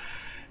about.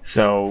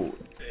 So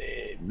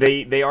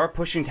they are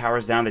pushing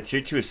towers down. The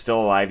tier 2 is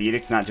still alive.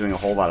 Edict's not doing a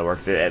whole lot of work.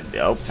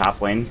 Top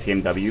lane,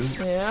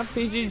 TMW. Yeah,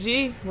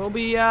 PGG will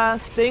be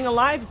staying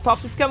alive.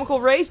 Popped his Chemical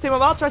Rage. Tamar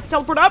Wild tried to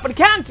teleport out, but he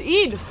can't.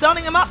 Ed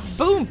stunning him up.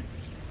 Boom.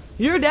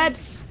 You're dead.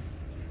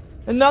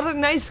 Another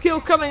nice kill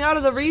coming out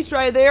of the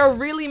retry. They are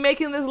really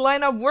making this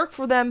lineup work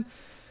for them.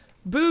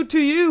 Boo to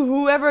you,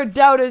 whoever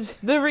doubted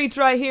the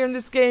retry here in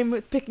this game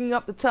with picking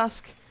up the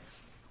Tusk.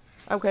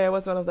 Okay, I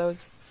was one of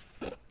those.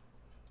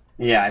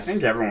 Yeah, I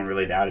think everyone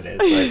really doubted it,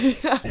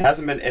 but it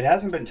hasn't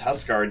been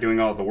Tuskar doing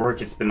all the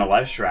work. It's been the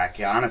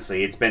Leshrac,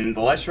 honestly. It's been the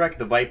Leshrac,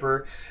 the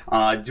Viper,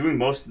 doing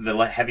most of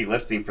the heavy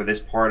lifting for this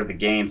part of the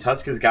game.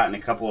 Tusk has gotten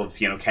a couple of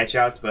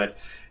catch-outs, but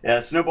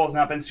Snowball's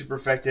not been super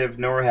effective,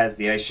 nor has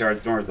the Ice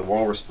Shards, nor has the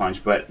Walrus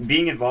Punch. But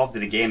being involved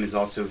in the game is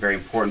also very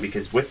important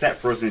because with that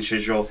Frozen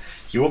Sigil,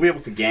 he will be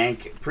able to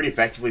gank pretty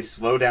effectively,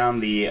 slow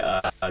down the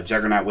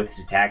Juggernaut with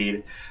his attack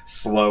speed,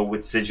 slow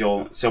with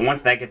Sigil. So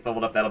once that gets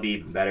leveled up, that'll be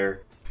even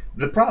better.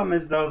 The problem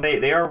is, though,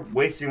 they are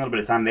wasting a little bit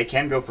of time. They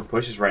can go for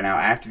pushes right now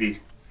after these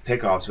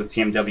pickoffs with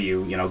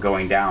TMW,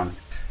 going down.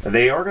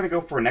 They are going to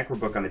go for a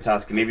Necrobook on the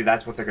Tusk, and maybe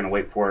that's what they're going to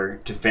wait for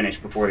to finish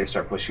before they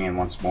start pushing in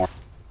once more.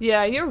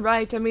 Yeah, you're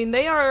right. I mean,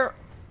 they are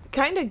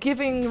kind of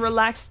giving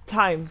relaxed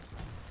time.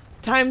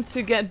 Time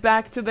to get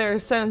back to their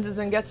senses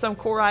and get some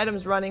core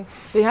items running.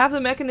 They have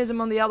the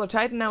mechanism on the Elder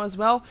Titan now as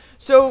well.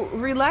 So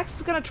Relax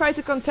is going to try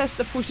to contest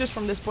the pushes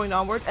from this point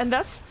onward, and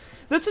that's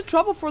the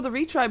trouble for the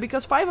retry,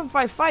 because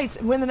 5-on-5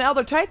 fights when an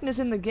Elder Titan is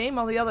in the game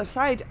on the other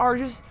side are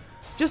just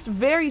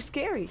very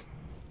scary.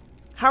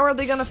 How are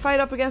they gonna fight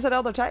up against that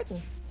Elder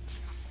Titan?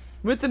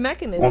 With the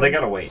mechanism. Well, they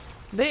gotta wait.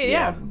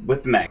 Yeah.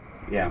 With the mech.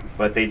 Yeah,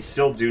 but they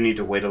still do need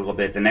to wait a little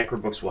bit. The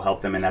Necrobooks will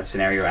help them in that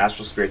scenario.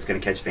 Astral Spirit's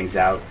gonna catch things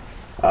out.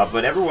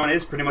 But everyone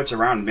is pretty much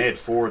around mid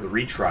for the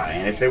retry,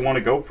 and if they want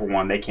to go for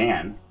one, they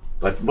can.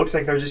 But looks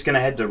like they're just going to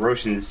head to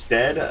Roche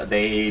instead.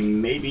 They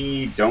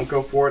maybe don't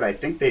go for it. I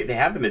think they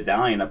have the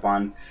medallion up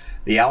on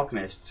the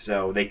Alchemist,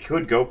 so they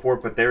could go for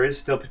it, but there is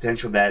still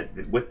potential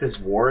that with this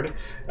ward,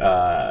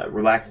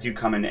 Relax do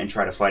come in and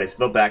try to fight it. So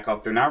they'll back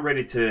off. They're not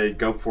ready to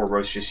go for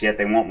Roche just yet.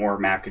 They want more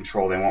map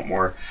control. They want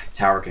more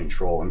tower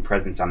control and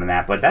presence on the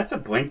map. But that's a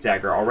Blink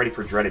Dagger already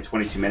for Dread at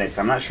 22 minutes.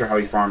 I'm not sure how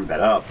he farmed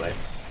that up, but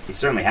he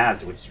certainly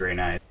has it, which is very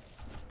nice.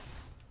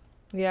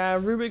 Yeah,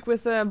 Rubik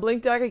with a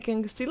Blink Dagger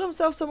can steal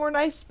himself some more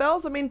nice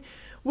spells. I mean,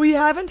 we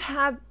haven't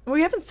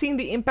seen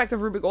the impact of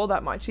Rubik all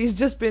that much. He's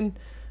just been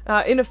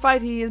in a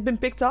fight. He has been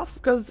picked off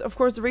because, of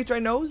course, the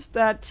retry knows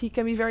that he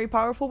can be very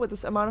powerful with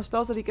this amount of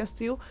spells that he can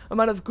steal,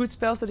 amount of good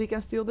spells that he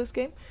can steal this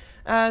game.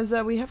 As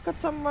we have got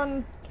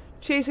someone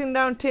chasing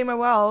down Tama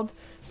Wild.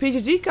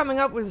 PGG coming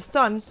up with a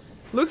stun,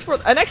 looks for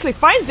it and actually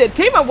finds it.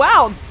 Tama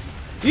Wild,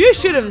 you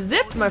should have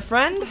zipped, my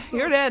friend.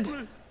 You're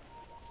dead.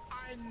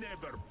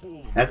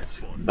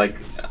 That's like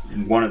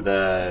one of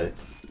the,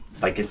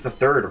 it's the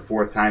third or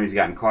fourth time he's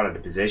gotten caught out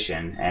of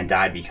position and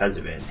died because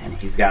of it. And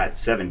he's got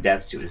 7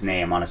 deaths to his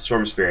name on a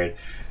Storm Spirit.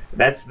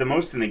 That's the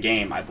most in the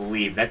game, I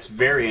believe. That's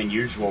very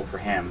unusual for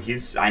him.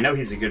 I know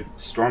he's a good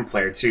Storm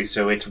player too,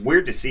 so it's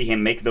weird to see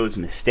him make those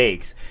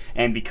mistakes.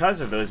 And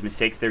because of those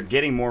mistakes, they're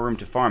getting more room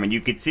to farm. And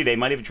you could see they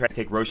might even try to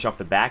take Roche off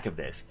the back of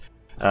this.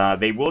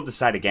 They will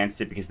decide against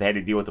it because they had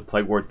to deal with the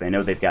Plague Wards. They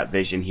know they've got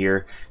vision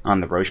here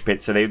on the Roche Pit,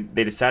 so they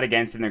decide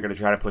against it and they're going to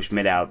try to push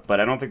mid out, but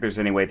I don't think there's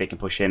any way they can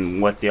push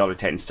in with the Elder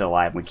Titan still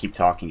alive. We keep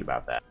talking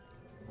about that.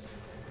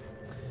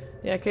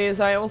 Yeah,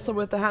 KSI also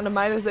with the Hand of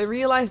Midas, they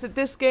realized that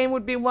this game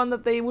would be one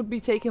that they would be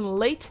taking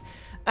late,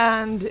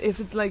 and if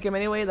it's like him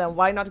anyway, then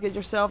why not get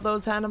yourself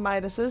those Hand of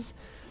Midases?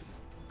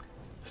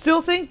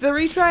 Still think the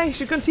retry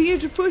should continue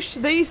to push.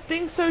 They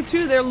think so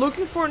too. They're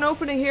looking for an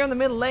opening here in the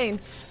middle lane,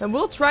 and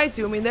we'll try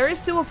to. I mean, there is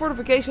still a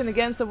fortification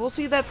again, so we'll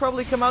see that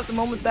probably come out the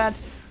moment that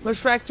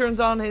Leshrac turns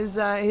on his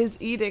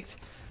edict,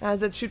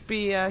 as it should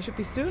be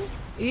soon.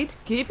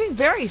 Keeping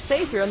very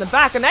safe here in the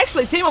back, and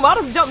actually Team of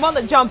Models want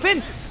to jump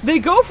in. They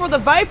go for the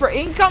Viper.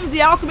 In comes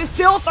the Alchemist,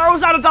 still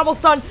throws out a double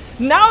stun.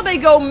 Now they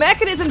go.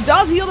 Mechanism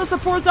does heal the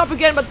supports up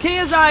again, but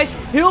KSI,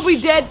 he'll be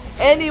dead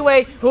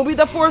anyway. He'll be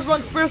the first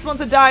one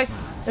to die.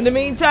 In the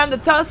meantime, the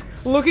Tusk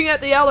looking at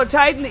the Elder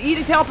Titan, the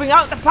Edict helping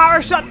out, the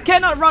Power Shot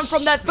cannot run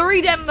from that.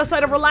 3 dead on the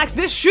side of Relax.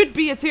 This should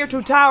be a tier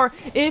 2 tower,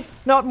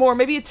 if not more.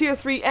 Maybe a tier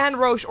 3 and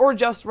Roche, or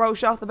just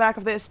Roche off the back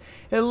of this.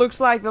 It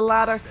looks like the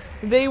ladder.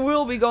 They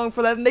will be going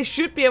for that, and they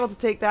should be able to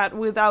take that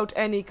without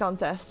any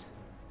contest.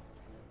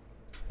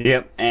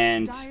 Yep,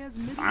 and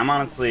I'm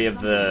honestly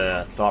of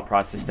the thought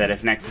process that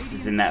if Nexus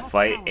is in that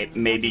fight, it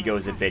maybe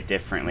goes a bit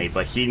differently,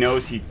 but he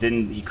knows he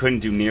couldn't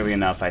do nearly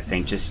enough, I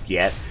think, just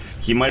yet.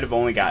 He might have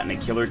only gotten a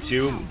kill or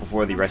 2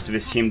 before the rest of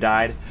his team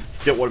died.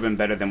 Still would have been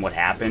better than what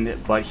happened,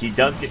 but he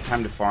does get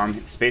time to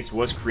farm. Space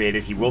was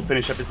created. He will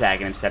finish up his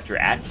Aghanim Scepter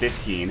at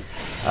 15.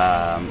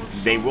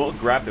 They will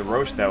grab the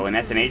Roche, though, and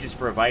that's an Aegis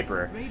for a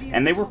Viper.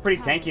 And they were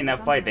pretty tanky in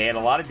that fight. They had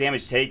a lot of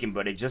damage taken,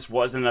 but it just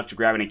wasn't enough to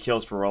grab any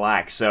kills for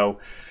Relax. So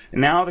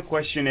now the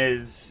question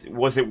is,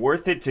 was it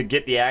worth it to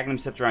get the Aghanim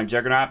Scepter on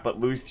Juggernaut,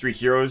 but lose 3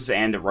 heroes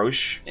and a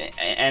Roche?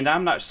 And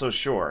I'm not so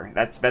sure.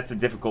 That's a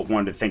difficult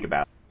one to think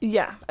about.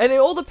 Yeah, and it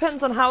all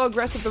depends on how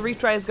aggressive the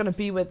retry is going to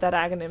be with that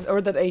Aghanim, or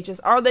that Aegis.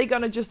 Are they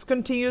going to just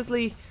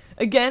continuously,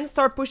 again,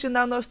 start pushing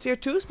down those tier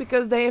 2s?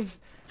 Because they've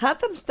had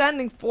them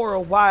standing for a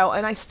while,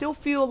 and I still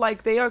feel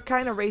like they are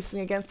kind of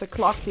racing against the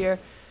clock here.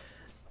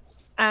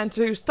 And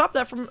to stop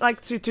that from,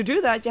 to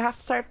do that, you have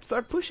to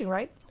start pushing,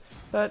 right?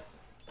 But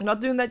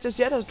Not doing that just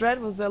yet, as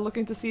Dread was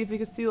looking to see if he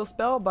could steal a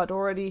spell, but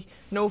already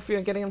No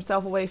Fear getting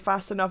himself away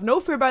fast enough. No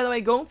Fear, by the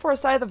way, going for a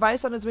Scythe of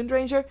Vice on his Wind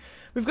Ranger.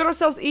 We've got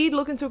ourselves Eid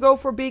looking to go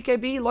for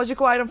BKB.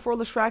 Logical item for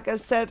Leshrac,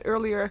 as said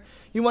earlier.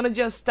 You want to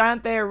just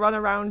stand there, run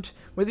around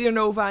with your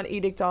Nova and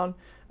Edict on.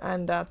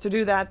 And to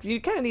do that,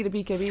 you kind of need a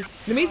BKB. In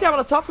the meantime, on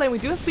the top lane, we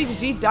do have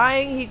PGG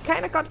dying. He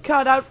kind of got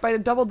cut out by the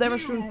double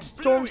damage from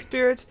Storm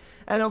Spirit.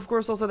 And of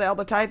course also the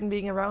Elder Titan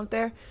being around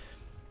there.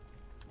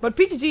 But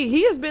PGG,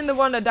 he has been the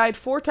one that died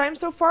 4 times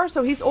so far,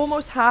 so he's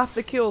almost half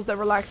the kills that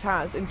Relax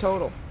has in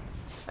total.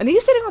 And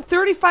he's sitting on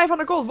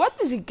 3,500 gold. What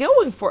is he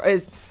going for?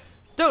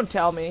 Don't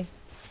tell me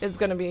it's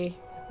gonna be...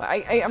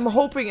 I'm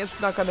hoping it's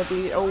not gonna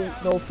be... Oh,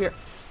 No Fear.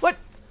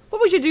 What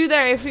would you do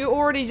there if you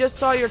already just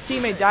saw your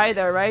teammate die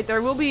there, right?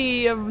 There will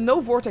be no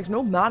Vortex,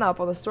 no mana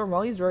up on the Storm.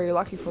 Well, he's very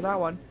lucky for that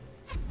one.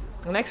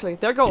 And actually,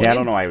 they're going Yeah, in. I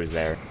don't know why he was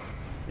there.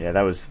 Yeah,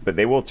 that was... But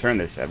they will turn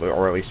this,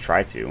 or at least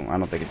try to. I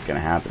don't think it's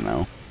gonna happen,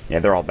 though. Yeah,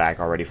 they're all back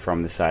already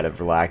from the side of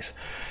Relax.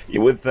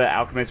 With the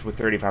Alchemist with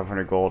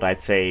 3,500 gold, I'd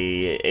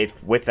say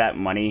if with that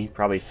money,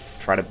 probably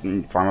try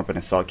to farm up an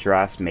Assault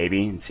Cuirass,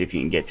 maybe, and see if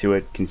you can get to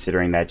it,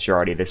 considering that you're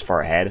already this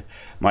far ahead.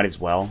 Might as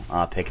well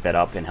pick that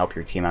up and help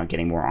your team out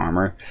getting more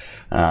armor.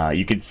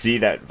 You can see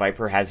that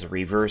Viper has a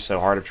Reaver, so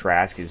Heart of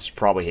Trask is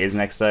probably his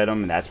next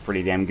item, and that's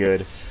pretty damn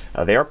good.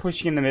 They are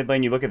pushing in the mid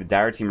lane. You look at the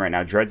Dire team right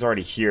now. Dread's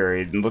already here.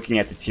 And looking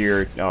at the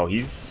tier, oh,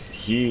 he's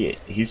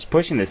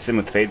pushing this in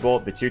with Fade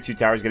Bolt. The tier 2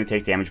 tower is going to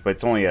take damage, but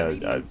it's only a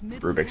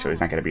Rubik, so he's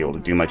not going to be able to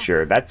do much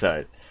here. That's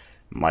a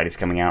Midas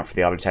coming out for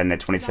the Elder Titan at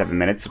 27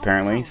 minutes,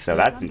 apparently, so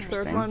that's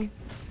interesting.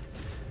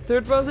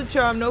 Third one's a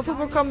charm. No Fear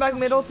will come back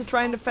middle to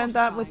try and defend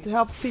that with the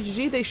help of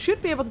PGG. They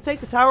should be able to take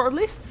the tower, or at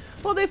least,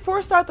 well, they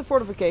forced out the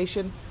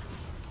fortification.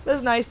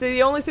 That's nice.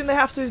 The only thing they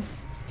have to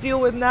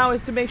deal with now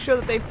is to make sure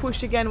that they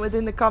push again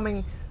within the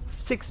coming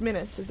 6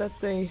 minutes. Is that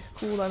the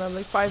cooldown of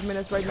like 5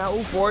 minutes right now?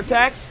 Oh,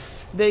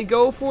 Vortex. They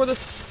go for the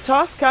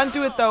toss. Can't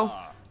do it though.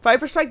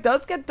 Viper Strike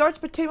does get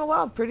dodged, but Tame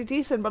Wild pretty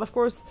decent. But of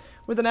course,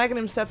 with an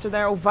Aghanim Scepter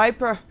there, oh,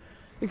 Viper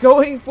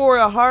going for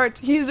a heart.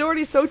 He's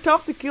already so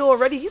tough to kill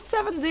already. He's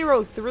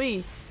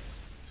 703.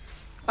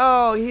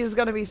 Oh, he's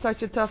gonna be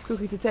such a tough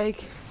cookie to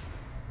take.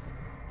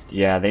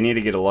 Yeah, they need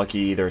to get a lucky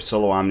either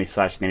solo Omni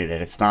Slash, they need to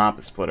hit a stomp,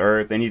 a split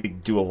earth. They need to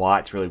do a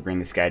lot to really bring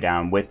this guy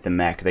down with the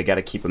mech. They got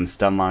to keep him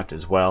stun locked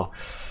as well.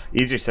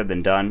 Easier said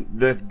than done.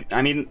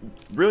 I mean,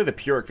 really the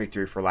pure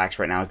victory for Lax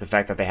right now is the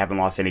fact that they haven't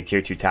lost any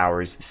tier 2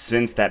 towers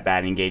since that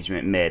bad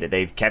engagement mid.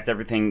 They've kept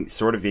everything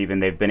sort of even.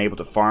 They've been able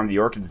to farm. The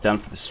Orchid's done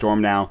for the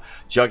Storm now.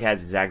 Jug has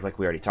his Zags like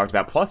we already talked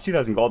about, plus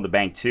 2,000 gold in the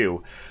bank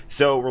too.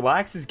 So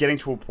Relax is getting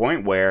to a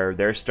point where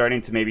they're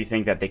starting to maybe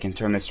think that they can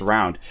turn this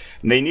around.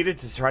 And they needed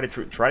to try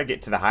to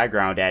get to the high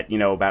ground at, you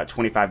know, about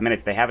 25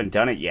 minutes. They haven't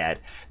done it yet.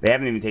 They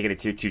haven't even taken a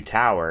tier 2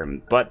 tower,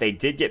 but they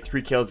did get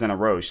 3 kills in a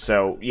row.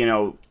 So, you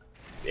know,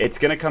 it's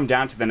going to come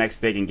down to the next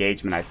big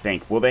engagement, I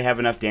think. Will they have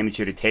enough damage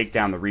here to take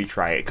down the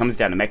retry? It comes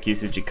down to mech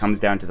usage, it comes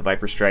down to the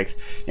Viper Strikes,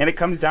 and it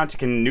comes down to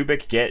can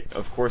Nubik get,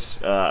 of course,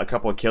 a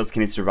couple of kills?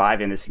 Can he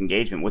survive in this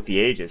engagement with the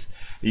Aegis?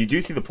 You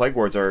do see the Plague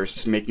Wards are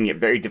making it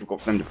very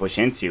difficult for them to push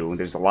into.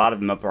 There's a lot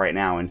of them up right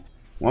now, and,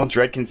 well,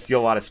 Dread can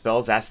steal a lot of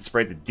spells. Acid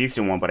Spray's a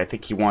decent one, but I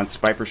think he wants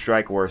Viper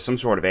Strike or some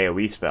sort of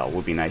AoE spell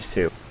would be nice,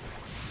 too.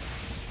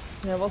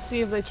 Yeah, we'll see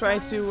if they try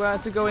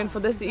to go in for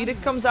this. The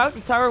Edict comes out,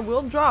 the tower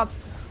will drop.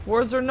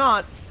 Wards or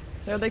not.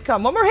 There they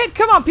come. One more hit!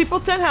 Come on,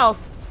 people! 10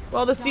 health!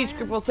 Well, the Siege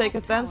Grip will take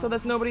it then, so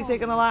that's nobody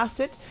taking the last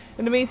hit.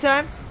 In the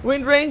meantime,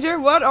 Wind Ranger,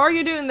 what are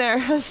you doing there?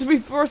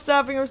 Before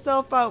stabbing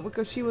herself out,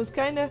 because she was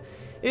kind of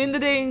in the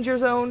danger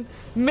zone.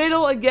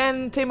 Middle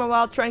again, Tame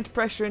Wild trying to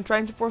pressure and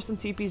trying to force some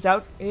TPs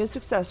out. It is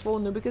successful.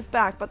 Nubik is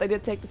back, but they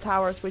did take the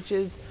towers, which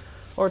is...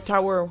 or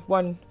Tower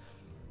 1.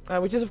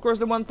 Which is, of course,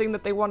 the one thing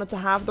that they wanted to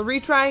have. The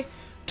retry.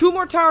 2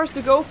 more towers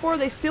to go for.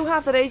 They still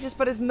have that Aegis,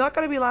 but it's not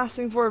going to be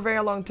lasting for a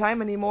very long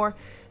time anymore.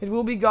 It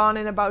will be gone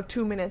in about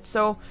 2 minutes.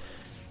 So,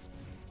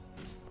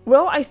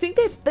 well, I think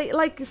they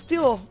like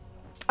still.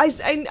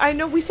 I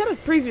know we said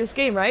it previous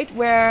game, right,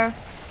 where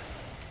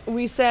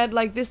we said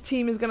like this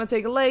team is going to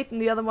take late,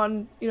 and the other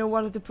one, you know,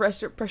 wanted to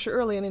pressure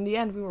early, and in the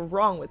end we were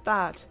wrong with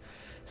that.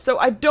 So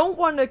I don't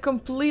want to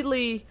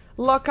completely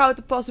lock out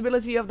the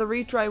possibility of the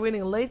retry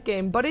winning late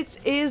game, but it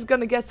is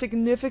going to get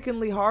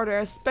significantly harder,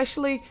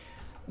 especially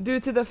due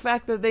to the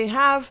fact that they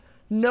have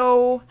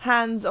no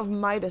hands of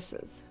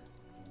Midases.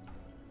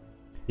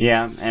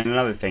 Yeah, and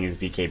another thing is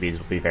BKBs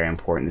will be very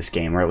important in this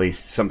game, or at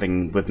least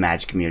something with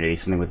Magic Community,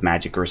 something with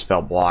Magic or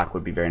Spell Block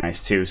would be very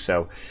nice too.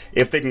 So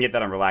if they can get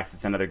that on Relax,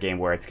 it's another game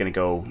where it's going to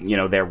go, you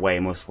know, their way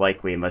most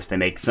likely, unless they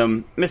make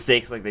some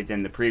mistakes like they did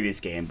in the previous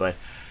game. But,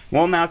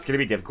 well, now it's going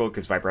to be difficult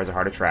because Viper has a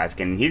Heart of Trask,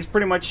 and he's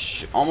pretty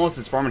much almost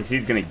as farmed as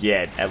he's going to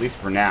get, at least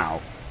for now,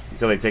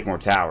 until they take more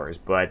towers.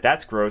 But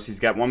that's gross.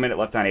 He's got 1 minute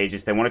left on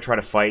Aegis. They want to try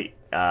to fight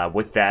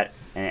with that,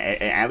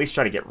 and at least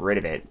try to get rid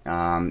of it,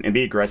 and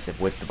be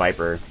aggressive with the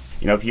Viper.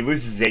 You know, if he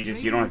loses his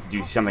Aegis, you don't have to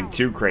do something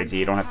too crazy.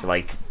 You don't have to,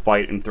 like,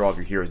 fight and throw all of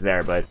your heroes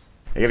there, but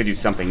they gotta do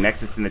something.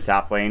 Nexus in the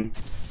top lane.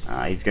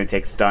 He's gonna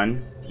take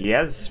stun. He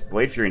has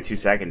Blade Fury in 2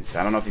 seconds.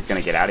 I don't know if he's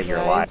gonna get out of here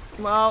alive.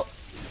 Well,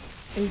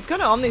 He's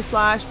gonna Omni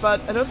Slash,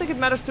 but I don't think it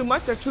matters too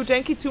much. They're too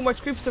tanky, too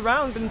much creeps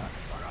around, and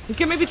he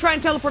can maybe try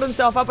and teleport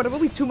himself up, but it will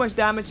be too much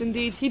damage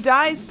indeed. He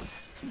dies.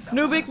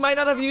 Nubik might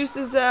not have used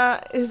his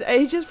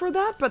Aegis for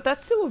that, but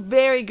that's still a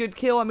very good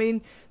kill. I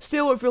mean,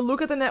 still, if you look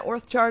at the net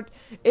worth chart,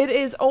 it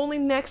is only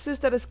Nexus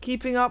that is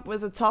keeping up with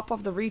the top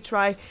of the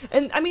retry.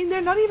 And, I mean, they're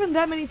not even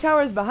that many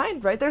towers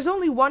behind, right? There's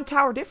only 1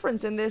 tower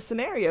difference in this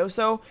scenario,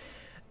 so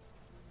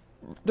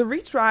the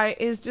retry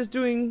is just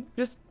doing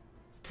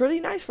pretty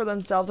nice for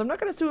themselves. I'm not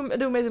going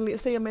to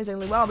say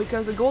amazingly well,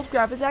 because the gold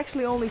graph is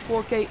actually only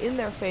 4k in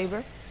their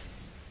favor.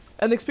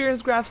 An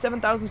experience graph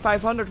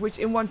 7,500, which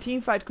in one team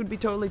fight could be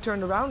totally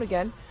turned around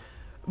again.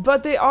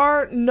 But they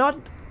are not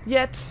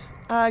yet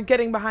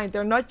getting behind.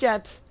 They're not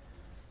yet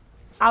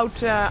out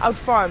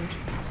farmed.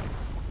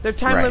 Their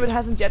time limit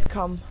hasn't yet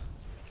come.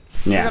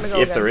 Yeah,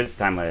 if there is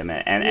time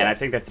limit. And I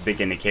think that's a big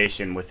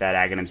indication with that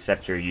Aghanim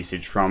Scepter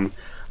usage from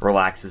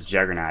Relax's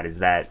Juggernaut, is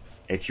that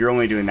if you're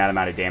only doing that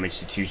amount of damage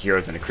to 2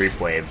 heroes in a creep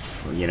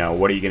wave, you know,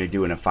 what are you going to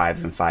do in a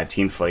 5-on-5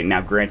 team fight?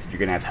 Now, granted, you're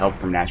going to have help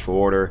from Natural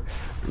Order,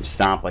 from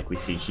Stomp, like we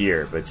see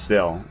here, but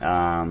still,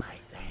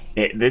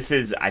 this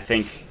is, I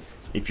think,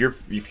 if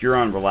you're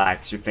on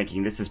Relax, you're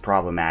thinking this is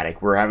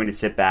problematic. We're having to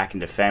sit back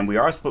and defend. We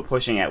are split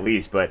pushing at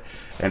least, but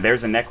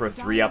there's a Necro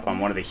 3 up on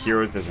one of the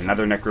heroes. There's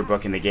another Necro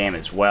book in the game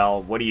as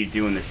well. What do you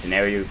do in this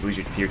scenario? You lose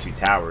your tier 2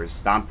 towers.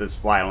 Stomp does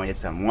fly, it only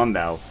hits on 1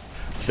 though.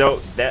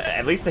 So,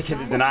 at least they get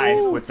the deny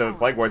with the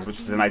Plague Wards, which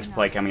is a nice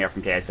play coming up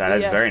from KSI.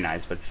 That's very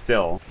nice, but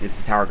still,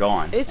 it's a tower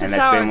gone. And they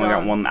only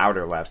got 1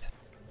 outer left.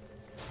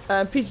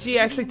 PG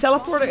actually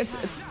teleporting,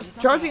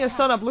 charging a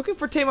stun up, looking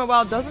for Tama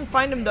Wild, doesn't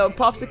find him though,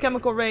 pops the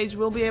Chemical Rage,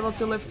 will be able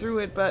to live through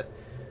it, but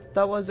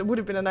it would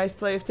have been a nice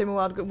play if Tama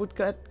Wild would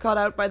get caught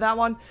out by that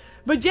one.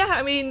 But yeah,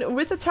 I mean,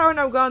 with the tower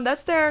now gone,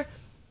 that's their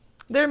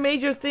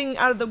major thing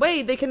out of the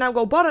way. They can now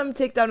go bottom,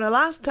 take down the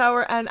last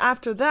tower, and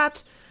after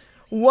that,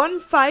 1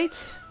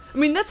 fight. I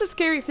mean, that's a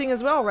scary thing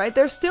as well, right?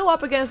 They're still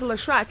up against the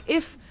Leshrac.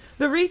 If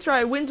the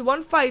retry wins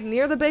 1 fight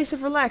near the base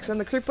of Relax and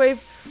the creep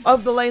wave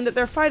of the lane that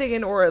they're fighting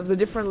in, or of the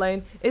different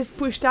lane, is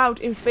pushed out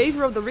in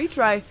favor of the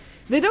retry,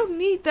 they don't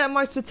need that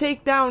much to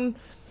take down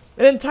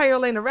an entire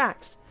lane of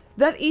Rax.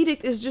 That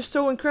edict is just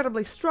so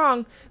incredibly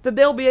strong that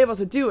they'll be able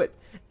to do it.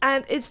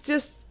 And it's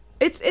just,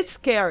 it's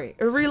scary.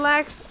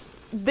 Relax,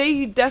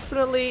 they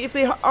definitely, if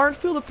they don't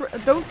feel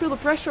the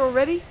pressure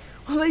already,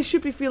 well, they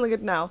should be feeling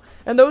it now.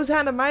 And those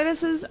Hand of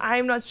Midases,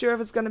 I'm not sure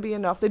if it's going to be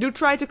enough. They do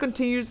try to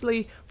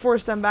continuously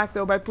force them back,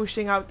 though, by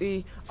pushing out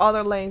the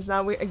other lanes.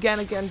 Now,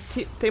 again,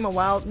 Tama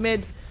Wild,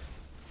 mid,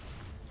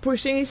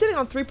 pushing. He's sitting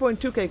on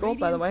 3.2k gold,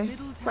 by the way.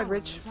 Quite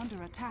rich.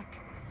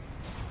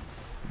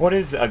 What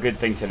is a good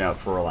thing to note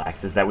for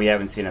Relax is that we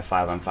haven't seen a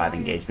 5-on-5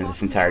 engagement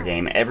this entire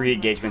game. Every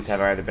engagements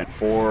have either been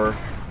 4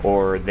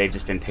 or they've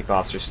just been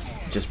pickoffs,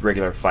 just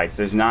regular fights.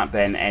 There's not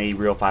been any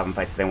real 5-on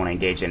fights that they want to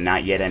engage in,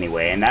 not yet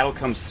anyway, and that'll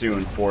come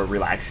soon for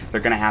Relax.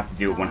 They're going to have to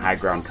do it when high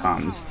ground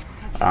comes.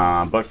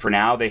 But for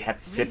now, they have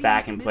to sit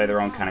back and play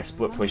their own kind of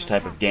split push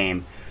type of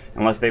game.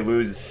 Unless they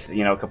lose,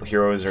 you know, a couple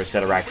heroes or a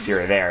set of racks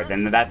here or there,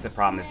 then that's the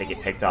problem that they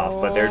get picked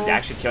off. But they're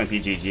actually killing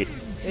PGG.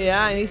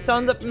 Yeah, and he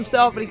stuns up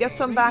himself, but he gets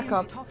some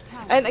backup.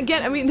 And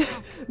again, I mean,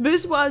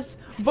 this was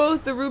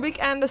both the Rubik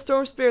and the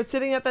Storm Spirit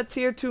sitting at that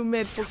tier 2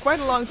 mid for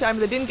quite a long time.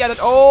 They didn't get it.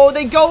 Oh,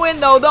 they go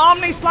in though. The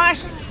Omni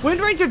Slash. Wind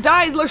Ranger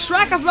dies.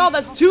 Leshrac as well.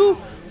 That's 2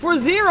 for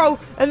 0.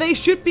 And they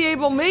should be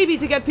able maybe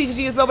to get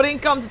PGG as well. But in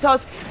comes the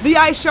Tusk. The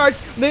Ice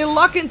Shards. They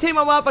lock in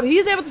Tama Wild, but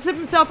he's able to sip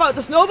himself out.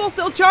 The Snowball's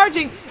still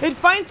charging. It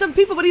finds some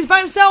people, but he's by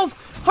himself.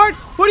 Heart,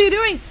 what are you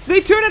doing? They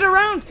turn it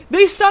around.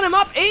 They stun him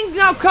up. In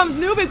now comes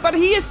Nubik, but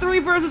he is 3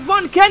 versus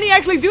 1. Can he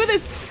actually do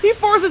this? He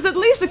forces at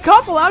least a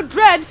couple out.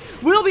 Dread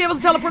will be able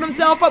to teleport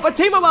himself up, but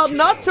Tama Wild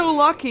not so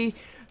lucky.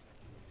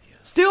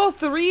 Still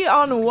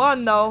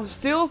 3-on-1 though.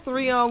 Still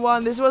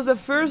 3-on-1. This was the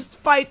first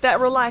fight that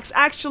Relax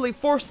actually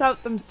forced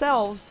out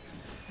themselves.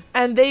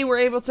 And they were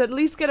able to at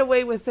least get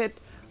away with it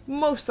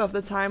most of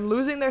the time.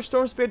 Losing their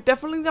Storm Spirit,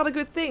 definitely not a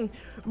good thing.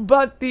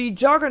 But the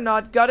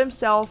Juggernaut got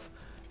himself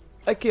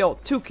a kill.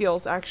 2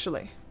 kills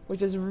actually,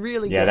 which is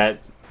really good. Yeah,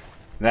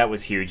 that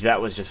was huge.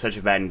 That was just such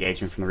a bad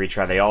engagement from the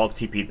retry. They all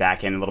TP'd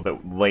back in a little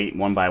bit late,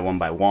 one by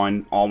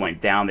one. All went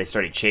down. They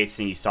started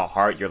chasing. You saw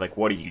Heart. You're like,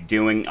 what are you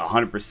doing?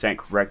 100%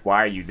 correct.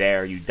 Why are you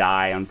there? You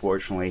die,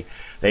 unfortunately.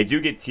 They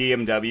do get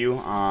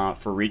TMW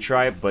for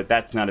retry, but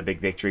that's not a big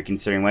victory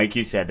considering, like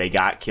you said, they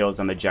got kills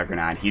on the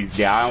Juggernaut. He's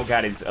now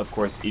got his, of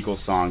course, Eagle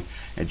Song.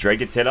 And Drake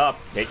gets hit up,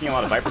 taking a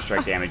lot of Viper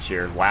Strike damage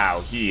here. Wow,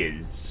 he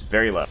is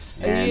very low.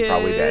 And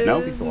probably dead.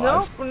 Nope, he's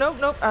alive.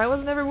 Nope. I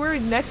was never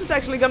worried. Nexus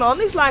actually gonna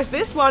Omni Slash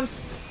this one.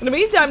 In the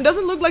meantime,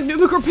 doesn't look like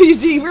Nubik or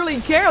PG really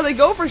care. They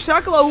go for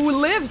Shakalo, who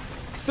lives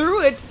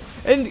through it.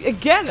 And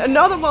again,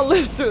 another one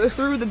lives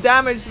through the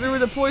damage, through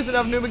the poison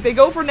of Nubik. They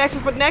go for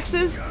Nexus, but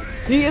Nexus,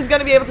 he is going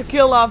to be able to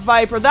kill off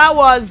Viper. That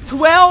was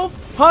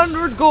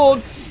 1,200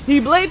 gold. He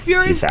Blade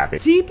Furies,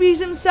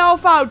 TPs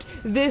himself out.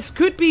 This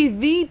could be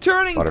the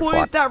turning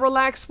point that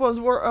Relax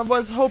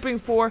was hoping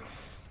for.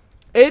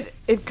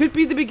 It could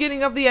be the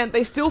beginning of the end.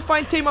 They still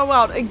find Tama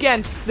Wild.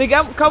 Again, they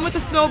come with the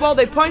Snowball,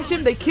 they punch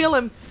him, they kill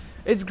him.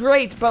 it's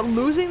great, but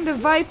losing the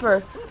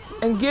Viper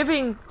and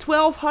giving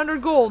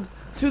 1200 gold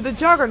to the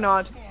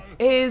Juggernaut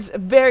is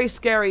very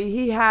scary.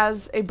 He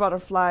has a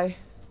butterfly.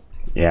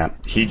 Yeah,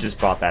 he just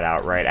bought that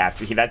out right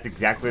after. That's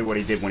exactly what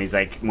he did when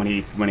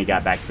he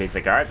got back to base.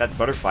 Like, all right, that's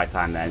butterfly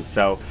time then.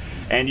 So,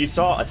 and you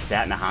saw a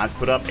stat Nahaz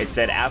put up. It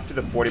said after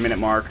the 40-minute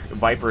mark,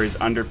 Viper is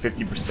under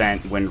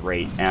 50% win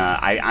rate.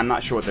 I'm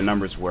not sure what the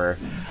numbers were,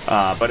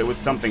 but it was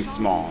something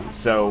small.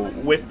 So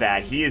with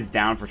that, he is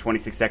down for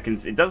 26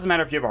 seconds. It doesn't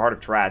matter if you have a Heart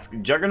of Trask.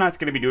 Juggernaut's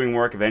going to be doing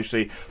work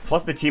eventually,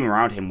 plus the team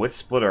around him with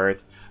Split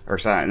Earth, or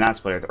sorry, not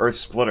Split Earth, Earth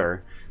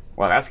Splitter.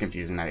 Well, that's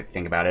confusing now that you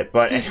think about it.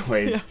 But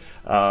anyways,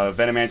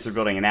 Venomancer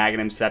building an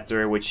Aghanim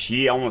Scepter, which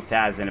he almost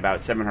has in about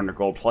 700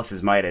 gold plus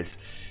his Midas.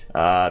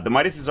 The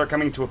Midases are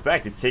coming into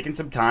effect. It's taken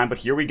some time, but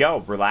here we go.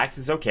 Relax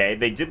is okay.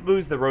 They did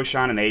lose the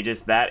Roshan and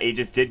Aegis. That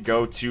Aegis did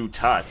go to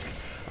Tusk.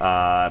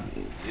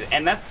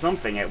 And that's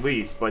something at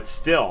least, but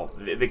still,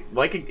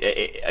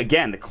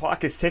 again, the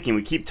clock is ticking.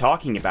 We keep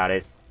talking about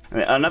it.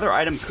 Another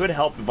item could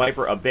help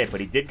Viper a bit, but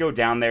he did go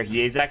down there.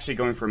 He is actually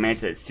going for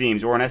Manta, it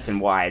seems, or an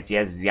SNY, as he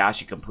has his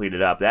Yashi completed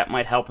up. That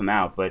might help him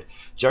out, but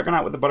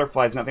Juggernaut with the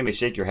butterfly is nothing to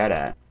shake your head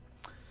at.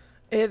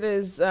 It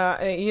is,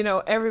 you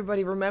know,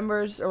 everybody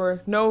remembers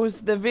or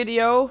knows the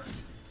video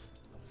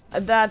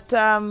that,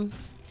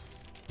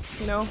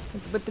 you know,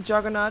 with the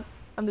Juggernaut.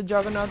 I'm the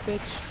Juggernaut,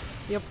 bitch.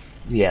 Yep.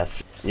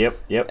 Yes. Yep.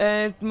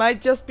 It might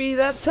just be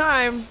that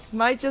time.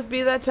 Might just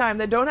be that time.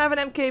 They don't have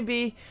an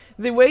MKB.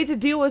 The way to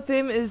deal with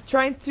him is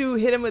trying to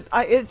hit him with...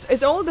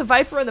 it's only the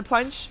Viper and the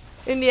Punch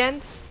in the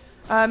end.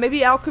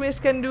 Maybe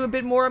Alchemist can do a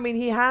bit more. I mean,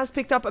 he has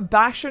picked up a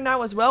Basher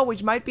now as well,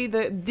 which might be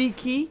the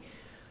key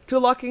to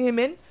locking him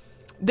in.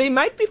 They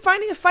might be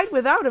finding a fight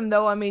without him,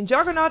 though. I mean,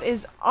 Juggernaut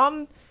is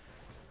on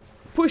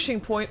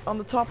pushing point on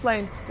the top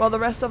lane, while the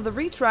rest of the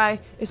Retry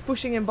is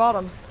pushing in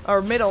bottom.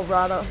 Or middle,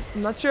 rather.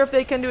 I'm not sure if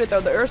they can do it,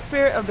 though. The Earth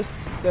Spirit of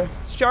the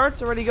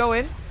shards already go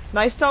in.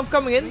 Nice stomp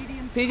coming in.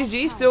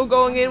 CGG still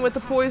going in with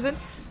the poison.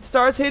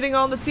 Starts hitting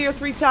on the tier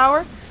 3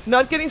 tower.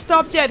 Not getting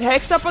stopped yet.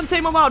 Hex up on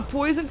Tame him out.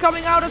 Poison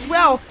coming out as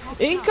well.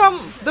 In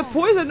comes the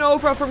Poison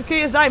Nova from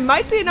KSI.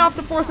 Might be enough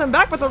to force them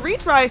back, but the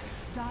Retry,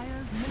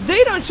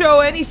 they don't show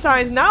any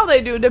signs. Now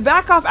they do. They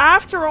back off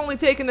after only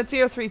taking the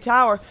tier 3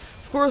 tower.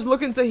 Of course,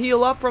 looking to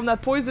heal up from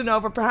that Poison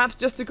Nova, perhaps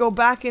just to go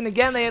back in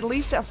again. They at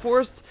least have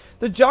forced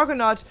the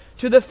Juggernaut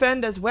to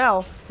defend as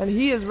well. And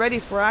he is ready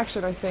for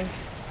action, I think.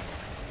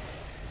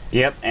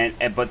 Yep,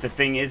 but the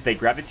thing is, they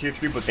grab the tier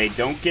 3, but they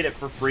don't get it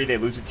for free. They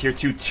lose a tier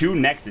 2 to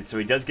Nexus, so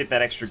he does get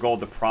that extra gold.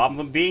 The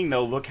problem being,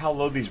 though, look how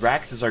low these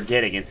Raxes are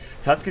getting. And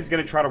Tusk is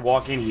going to try to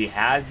walk in. He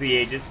has the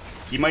Aegis.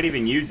 He might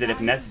even use it if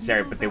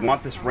necessary, but they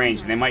want this range,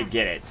 and they might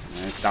get it.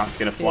 And the Stomp's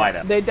going to fly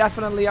them. They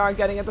definitely are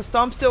getting it. The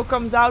Stomp still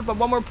comes out, but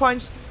one more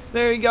punch.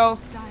 There you go.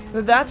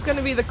 That's going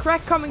to be the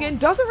crack coming in.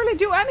 Doesn't really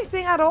do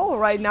anything at all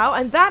right now,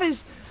 and that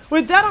is,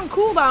 with that on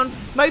cooldown,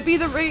 might be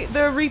the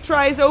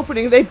retries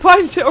opening. They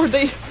punch, or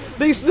they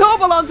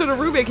snowball onto the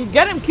Rubik. He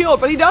get him killed,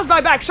 but he does buy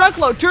back.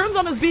 Shucklo turns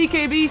on his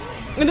BKB.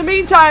 In the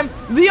meantime,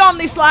 the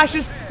Omni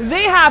Slashes,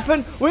 they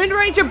happen. Wind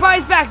Ranger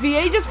buys back. The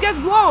Aegis gets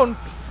blown,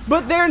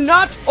 but they're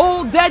not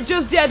all dead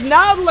just yet.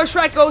 Now the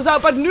Shrek goes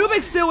out, but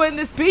Nubik's still in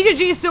this.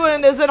 PGG still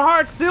in this, and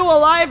Heart still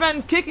alive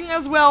and kicking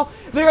as well.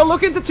 They're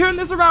looking to turn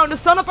this around. The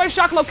stun up by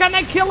Shucklo. Can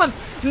they kill him?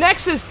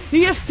 Nexus,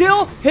 he is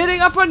still hitting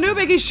up on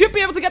Nubik. He should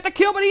be able to get the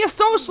kill, but he is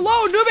so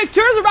slow. Nubik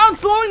turns around,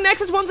 slowing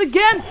Nexus once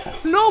again.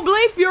 No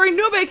Blade Fury.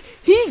 Nubik,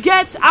 he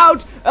gets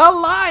out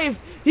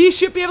alive. He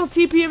should be able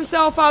to TP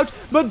himself out,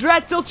 but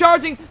Dread still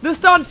charging the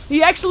stun.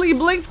 He actually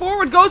blinked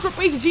forward, goes for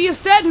PGG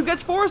instead, who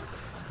gets forced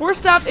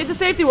stabbed into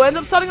safety. Will end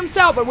up stunning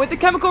himself, but with the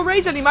chemical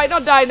rage, and he might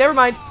not die. Never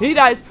mind, he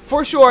dies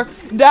for sure.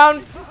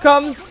 Down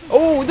comes,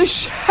 oh, the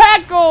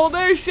shackle.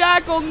 There's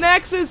shackle.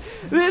 Nexus.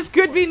 This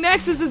could be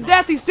Nexus's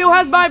death. He still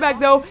has buyback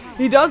though.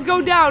 He does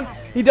go down.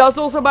 He does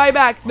also buy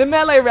back the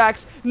melee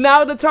racks.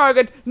 Now the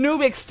target.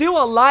 Nubik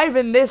still alive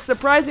in this.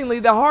 Surprisingly,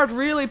 the Heart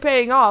really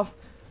paying off.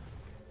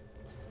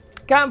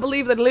 Can't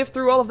believe they lived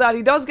through all of that.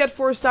 He does get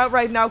forced out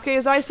right now.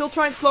 KSI still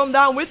trying to slow him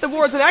down with the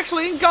wards. And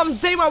actually in comes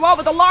Damar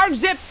with a large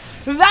zip.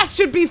 That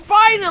should be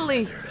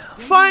finally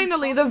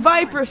the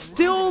Viper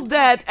still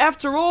dead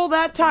after all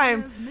that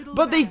time.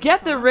 But they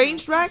get the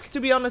ranged racks. To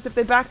be honest, if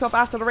they backed off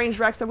after the ranged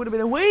racks, that would have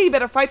been a way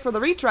better fight for the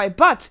retry.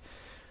 But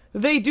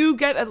they do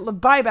get a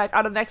buyback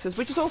out of Nexus,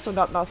 which is also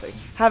not nothing.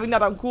 Having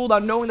that on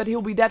cooldown, knowing that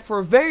he'll be dead for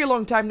a very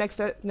long time next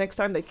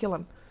time they kill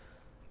him.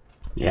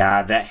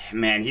 Yeah, that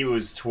man, he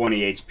was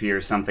 20 HP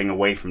or something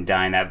away from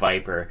dying, that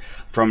Viper,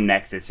 from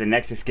Nexus. And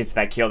Nexus gets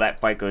that kill,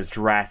 that fight goes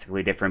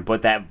drastically different.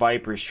 But that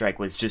Viper strike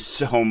was just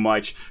so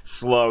much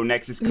slow.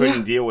 Nexus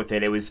couldn't deal with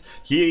it.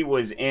 He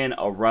was in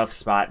a rough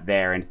spot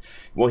there. And,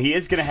 well, he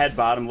is going to head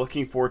bottom,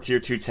 looking for tier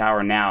 2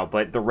 tower now.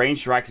 But the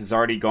range Rex is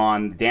already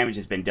gone. The damage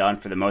has been done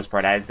for the most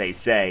part, as they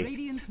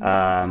say.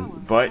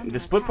 But the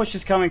split push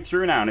is coming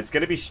through now, and it's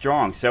going to be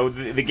strong. So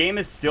the game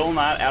is still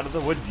not out of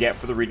the woods yet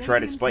for the retry,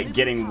 despite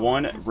getting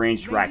one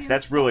range Rax.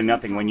 That's really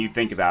nothing when you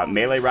think about it.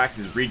 Melee Rax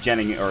is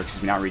regenning, or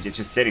excuse me, not regen, it's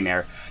just sitting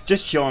there,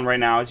 just chilling right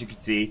now, as you can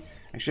see.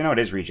 Actually, no, it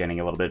is regenerating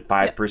a little bit,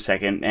 5 per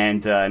second.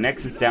 And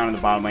Nexus down in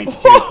the bottom lane,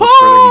 continue to push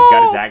further. He's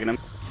got his Aghanim.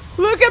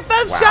 Look at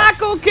that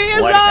shackle,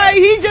 KSI!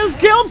 He just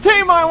killed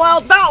Tamar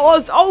Wild. That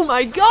was, oh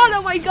my god,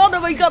 oh my god, oh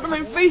my god. Am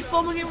I face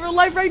bombing in real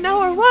life right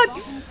now or what?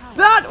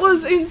 That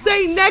was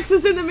insane.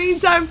 Nexus in the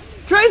meantime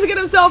tries to get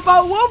himself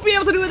out, won't be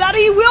able to do that.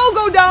 He will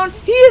go down.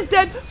 He is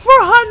dead for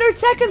 100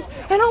 seconds.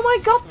 And oh my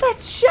god,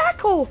 that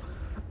shackle.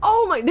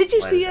 Oh my, did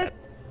you see it?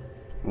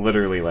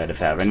 Literally light of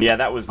heaven. Yeah,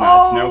 that was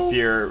nuts. Oh, no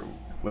fear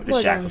with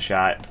the shackle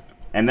shot.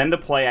 And then the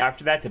play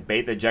after that to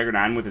bait the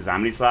Juggernaut with his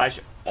Omni Slash.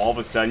 All of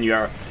a sudden,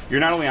 you're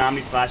not only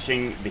Omni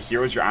Slashing the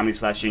heroes, you're Omni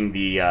Slashing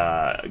the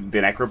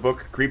Necrobook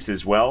creeps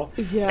as well.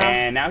 Yeah.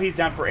 And now he's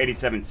down for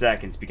 87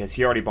 seconds because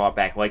he already bought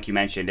back, like you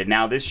mentioned. And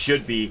now this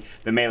should be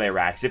the melee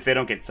racks if they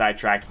don't get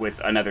sidetracked with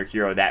another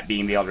hero, that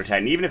being the Elder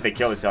Titan. Even if they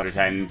kill this Elder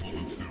Titan.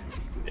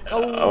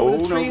 Oh,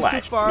 the tree's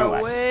too far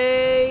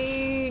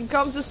away.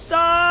 Comes a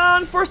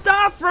stun. Forced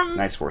off from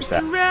nice forced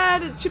off.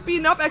 Red. It should be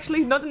enough.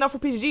 Actually, not enough for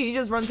PGG. He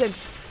just runs in.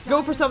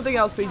 Go for something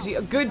else,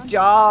 PGG. Good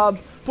job.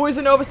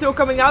 Poison Nova still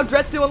coming out.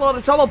 Dread's still in a lot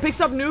of trouble.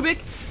 Picks up Nubik.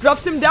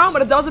 Drops him down,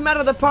 but it doesn't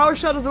matter. The power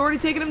shot has already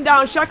taken him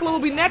down. Shackler will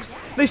be next.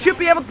 They should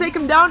be able to take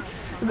him down.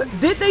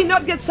 Did they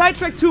not get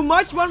sidetracked too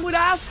much, one would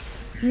ask?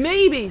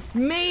 Maybe.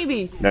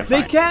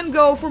 They can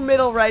go for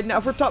middle right now,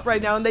 for top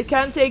right now, and they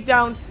can take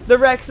down the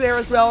Rex there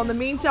as well. In the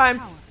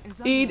meantime,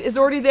 Eid is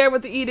already there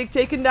with the Edict,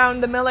 taking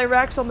down the melee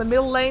Rex on the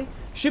middle lane.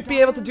 Should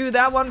be able to do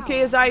that one.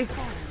 KSI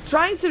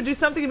trying to do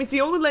something. I mean, it's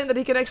the only lane that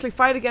he can actually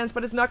fight against,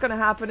 but it's not going to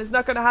happen. It's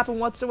not going to happen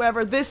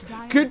whatsoever. This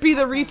could be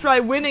the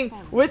retry winning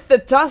with the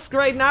Tusk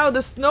right now.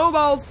 The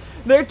Snowballs,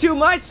 they're too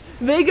much.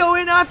 They go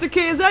in after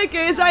KSI.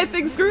 KSI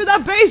thinks, screw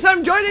that base.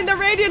 I'm joining the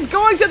Radiant.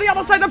 Going to the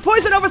other side. The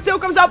Poison Nova still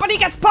comes out, but he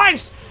gets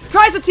punched.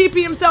 Tries to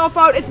TP himself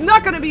out. It's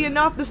not going to be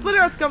enough. The Split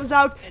Earth comes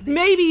out.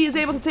 Maybe he's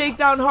able to take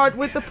down Heart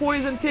with the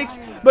poison ticks,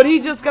 but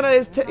he's just gonna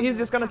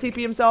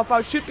TP himself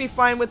out. Should be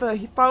fine with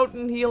the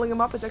fountain healing him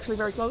up. It's actually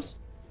very close.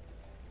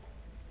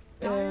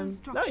 No,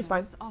 he's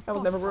fine. I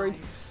was never worried.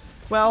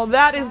 Well,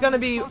 that is going to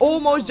be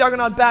almost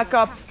Juggernaut back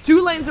up. 2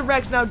 lanes of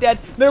Rex now dead.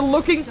 They're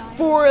looking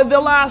for the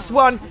last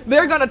one.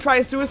 They're going to try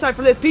a suicide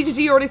for this.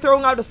 PGG already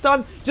throwing out a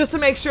stun just to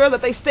make sure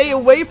that they stay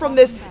away from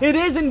this. It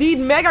is indeed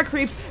Mega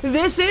Creeps.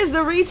 This is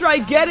the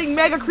retry getting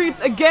Mega Creeps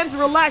against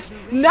Relax.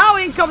 Now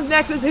in comes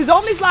Nexus. His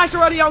Omni Slash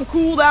already on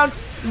cooldown.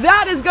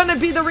 That is going to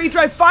be the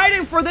retry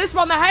fighting for this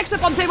one. The Hex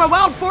up on Tamar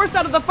Wild forced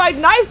out of the fight.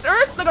 Nice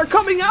Earth that are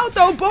coming out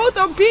though, both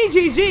on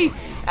PGG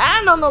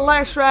and on the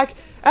Lashrak.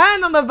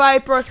 And on the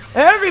Viper,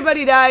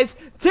 everybody dies.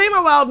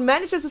 Tamar Wild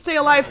manages to stay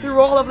alive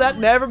through all of that.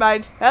 Never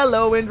mind.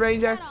 Hello, Wind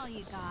Ranger.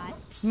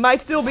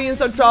 Might still be in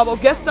some trouble.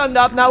 Gets stunned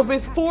up now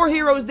with 4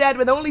 heroes dead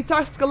with only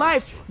Tusk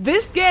alive.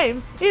 This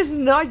game is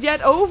not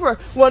yet over.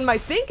 One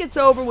might think it's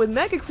over with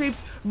Mega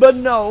Creeps, but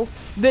no.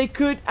 They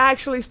could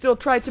actually still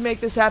try to make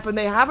this happen.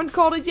 They haven't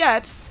called it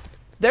yet.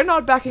 They're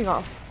not backing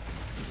off.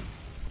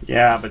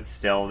 Yeah, but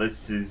still,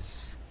 this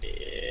is...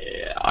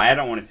 I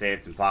don't want to say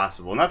it's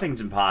impossible.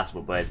 Nothing's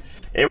impossible, but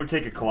it would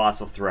take a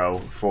colossal throw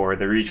for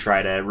the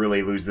retry to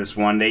really lose this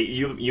one.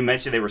 You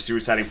mentioned they were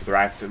suiciding for the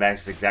racks, so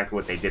that's exactly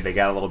what they did. They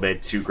got a little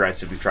bit too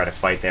aggressive and tried to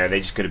fight there.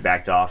 They just could have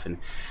backed off and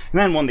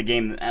then won the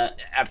game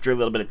after a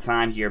little bit of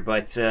time here.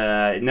 But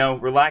no,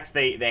 Relax,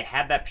 they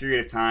had that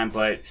period of time,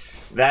 but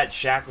that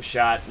shackle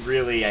shot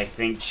really, I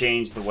think,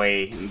 changed the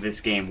way this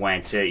game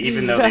went.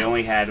 Even though they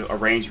only had a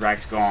range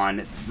Rex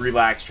gone,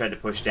 Relax tried to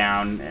push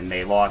down, and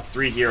they lost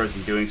 3 heroes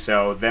in doing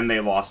so. Then they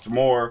lost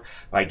more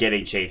by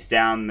getting chased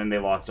down. Then they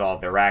lost all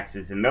of their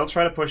Raxes, and they'll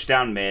try to push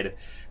down mid.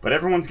 But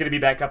everyone's going to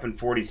be back up in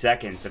 40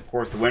 seconds. Of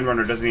course, the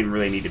Windrunner doesn't even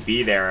really need to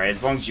be there.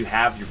 As long as you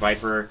have your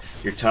Viper,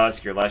 your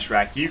Tusk, your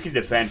Leshrac, you can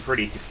defend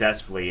pretty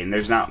successfully. And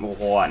there's not a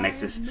whole lot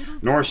Nexus,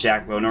 nor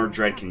Shacklo, nor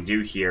Dread can do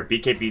here.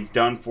 BKB's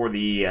done for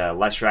the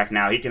Leshrac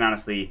now. He can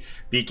honestly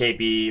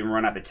BKB and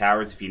run out the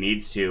towers if he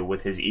needs to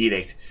with his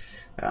Edict.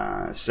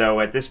 So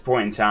at this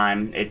point in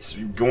time, it's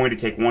going to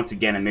take once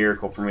again a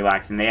miracle from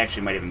Relax, and they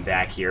actually might even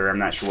back here. I'm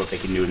not sure what they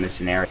can do in this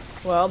scenario.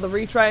 Well, the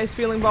retry is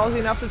feeling ballsy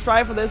enough to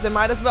try for this. They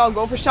might as well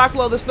go for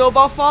Shacklo. The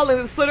snowball falling,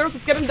 the Split Earth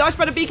is getting dodged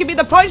by the BKB.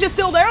 The punch is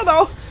still there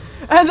though,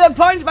 and the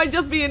punch might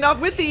just be enough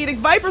with the Edict.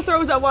 Viper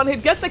throws out one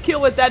hit, gets the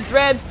kill with that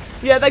Dread.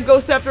 Yeah, that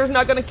Ghost Scepter is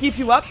not going to keep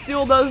you up.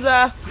 Still does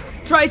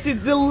try to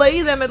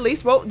delay them at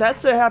least. Well,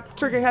 that's a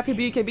trigger happy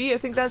BKB. I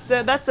think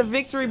that's a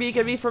victory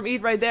BKB from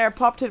Eid right there.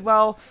 Popped it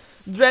while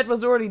Dread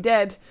was already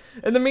dead.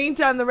 In the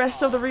meantime, the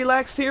rest of the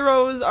relaxed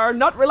heroes are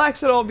not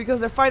relaxed at all because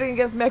they're fighting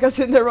against Megas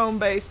in their own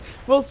base.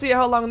 We'll see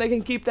how long they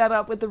can keep that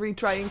up with the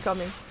retry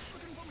incoming.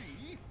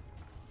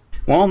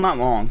 Well, not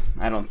long,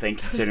 I don't think,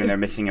 considering they're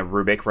missing a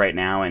Rubik right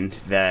now and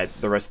that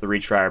the rest of the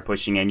retry are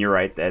pushing in. You're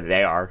right,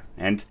 they are.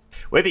 And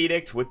with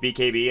Edict, with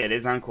BKB, it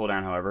is on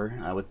cooldown, however.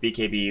 With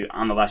BKB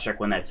on the last check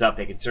when that's up,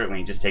 they could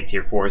certainly just take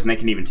tier 4s, and they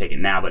can even take it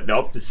now. But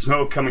nope, the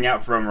smoke coming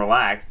out from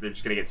Relax, they're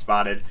just going to get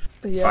spotted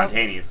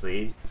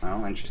spontaneously.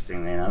 Well,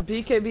 interestingly enough.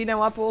 BKB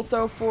now up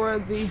also for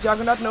the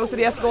Juggernaut. Knows that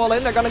he has to go all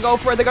in. They're going to go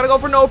for it. They're going to go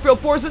for no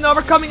field. Poison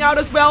over coming out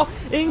as well.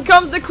 In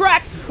comes the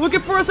crack. Looking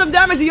for some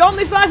damage. The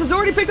Omni Slash has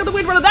already picked up the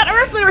Windrunner. That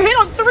Earth Splitter hit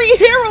on 3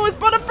 heroes,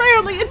 but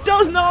apparently it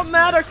does not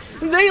matter.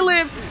 They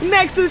live.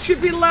 Nexus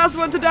should be the last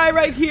one to die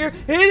right here.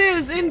 It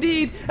is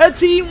indeed a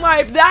team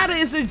wipe. That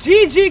is a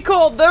GG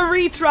called the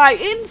Retry.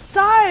 In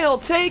style,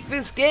 take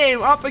this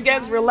game up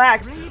against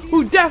Relax,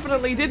 who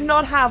definitely did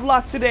not have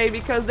luck today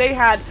because they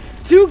had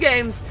 2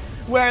 games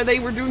where they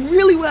were doing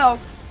really well,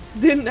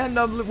 didn't end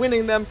up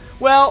winning them.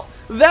 Well,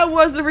 that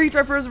was the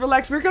Retry versus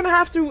Relax. We're going to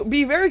have to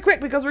be very quick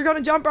because we're going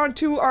to jump on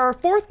to our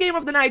 4th game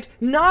of the night,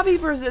 Navi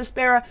versus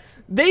Aspera.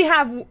 They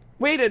have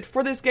waited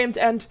for this game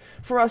to end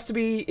for us to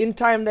be in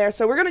time there,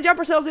 so we're going to jump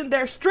ourselves in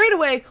there straight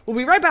away. We'll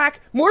be right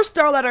back. More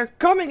StarLadder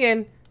coming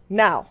in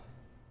now.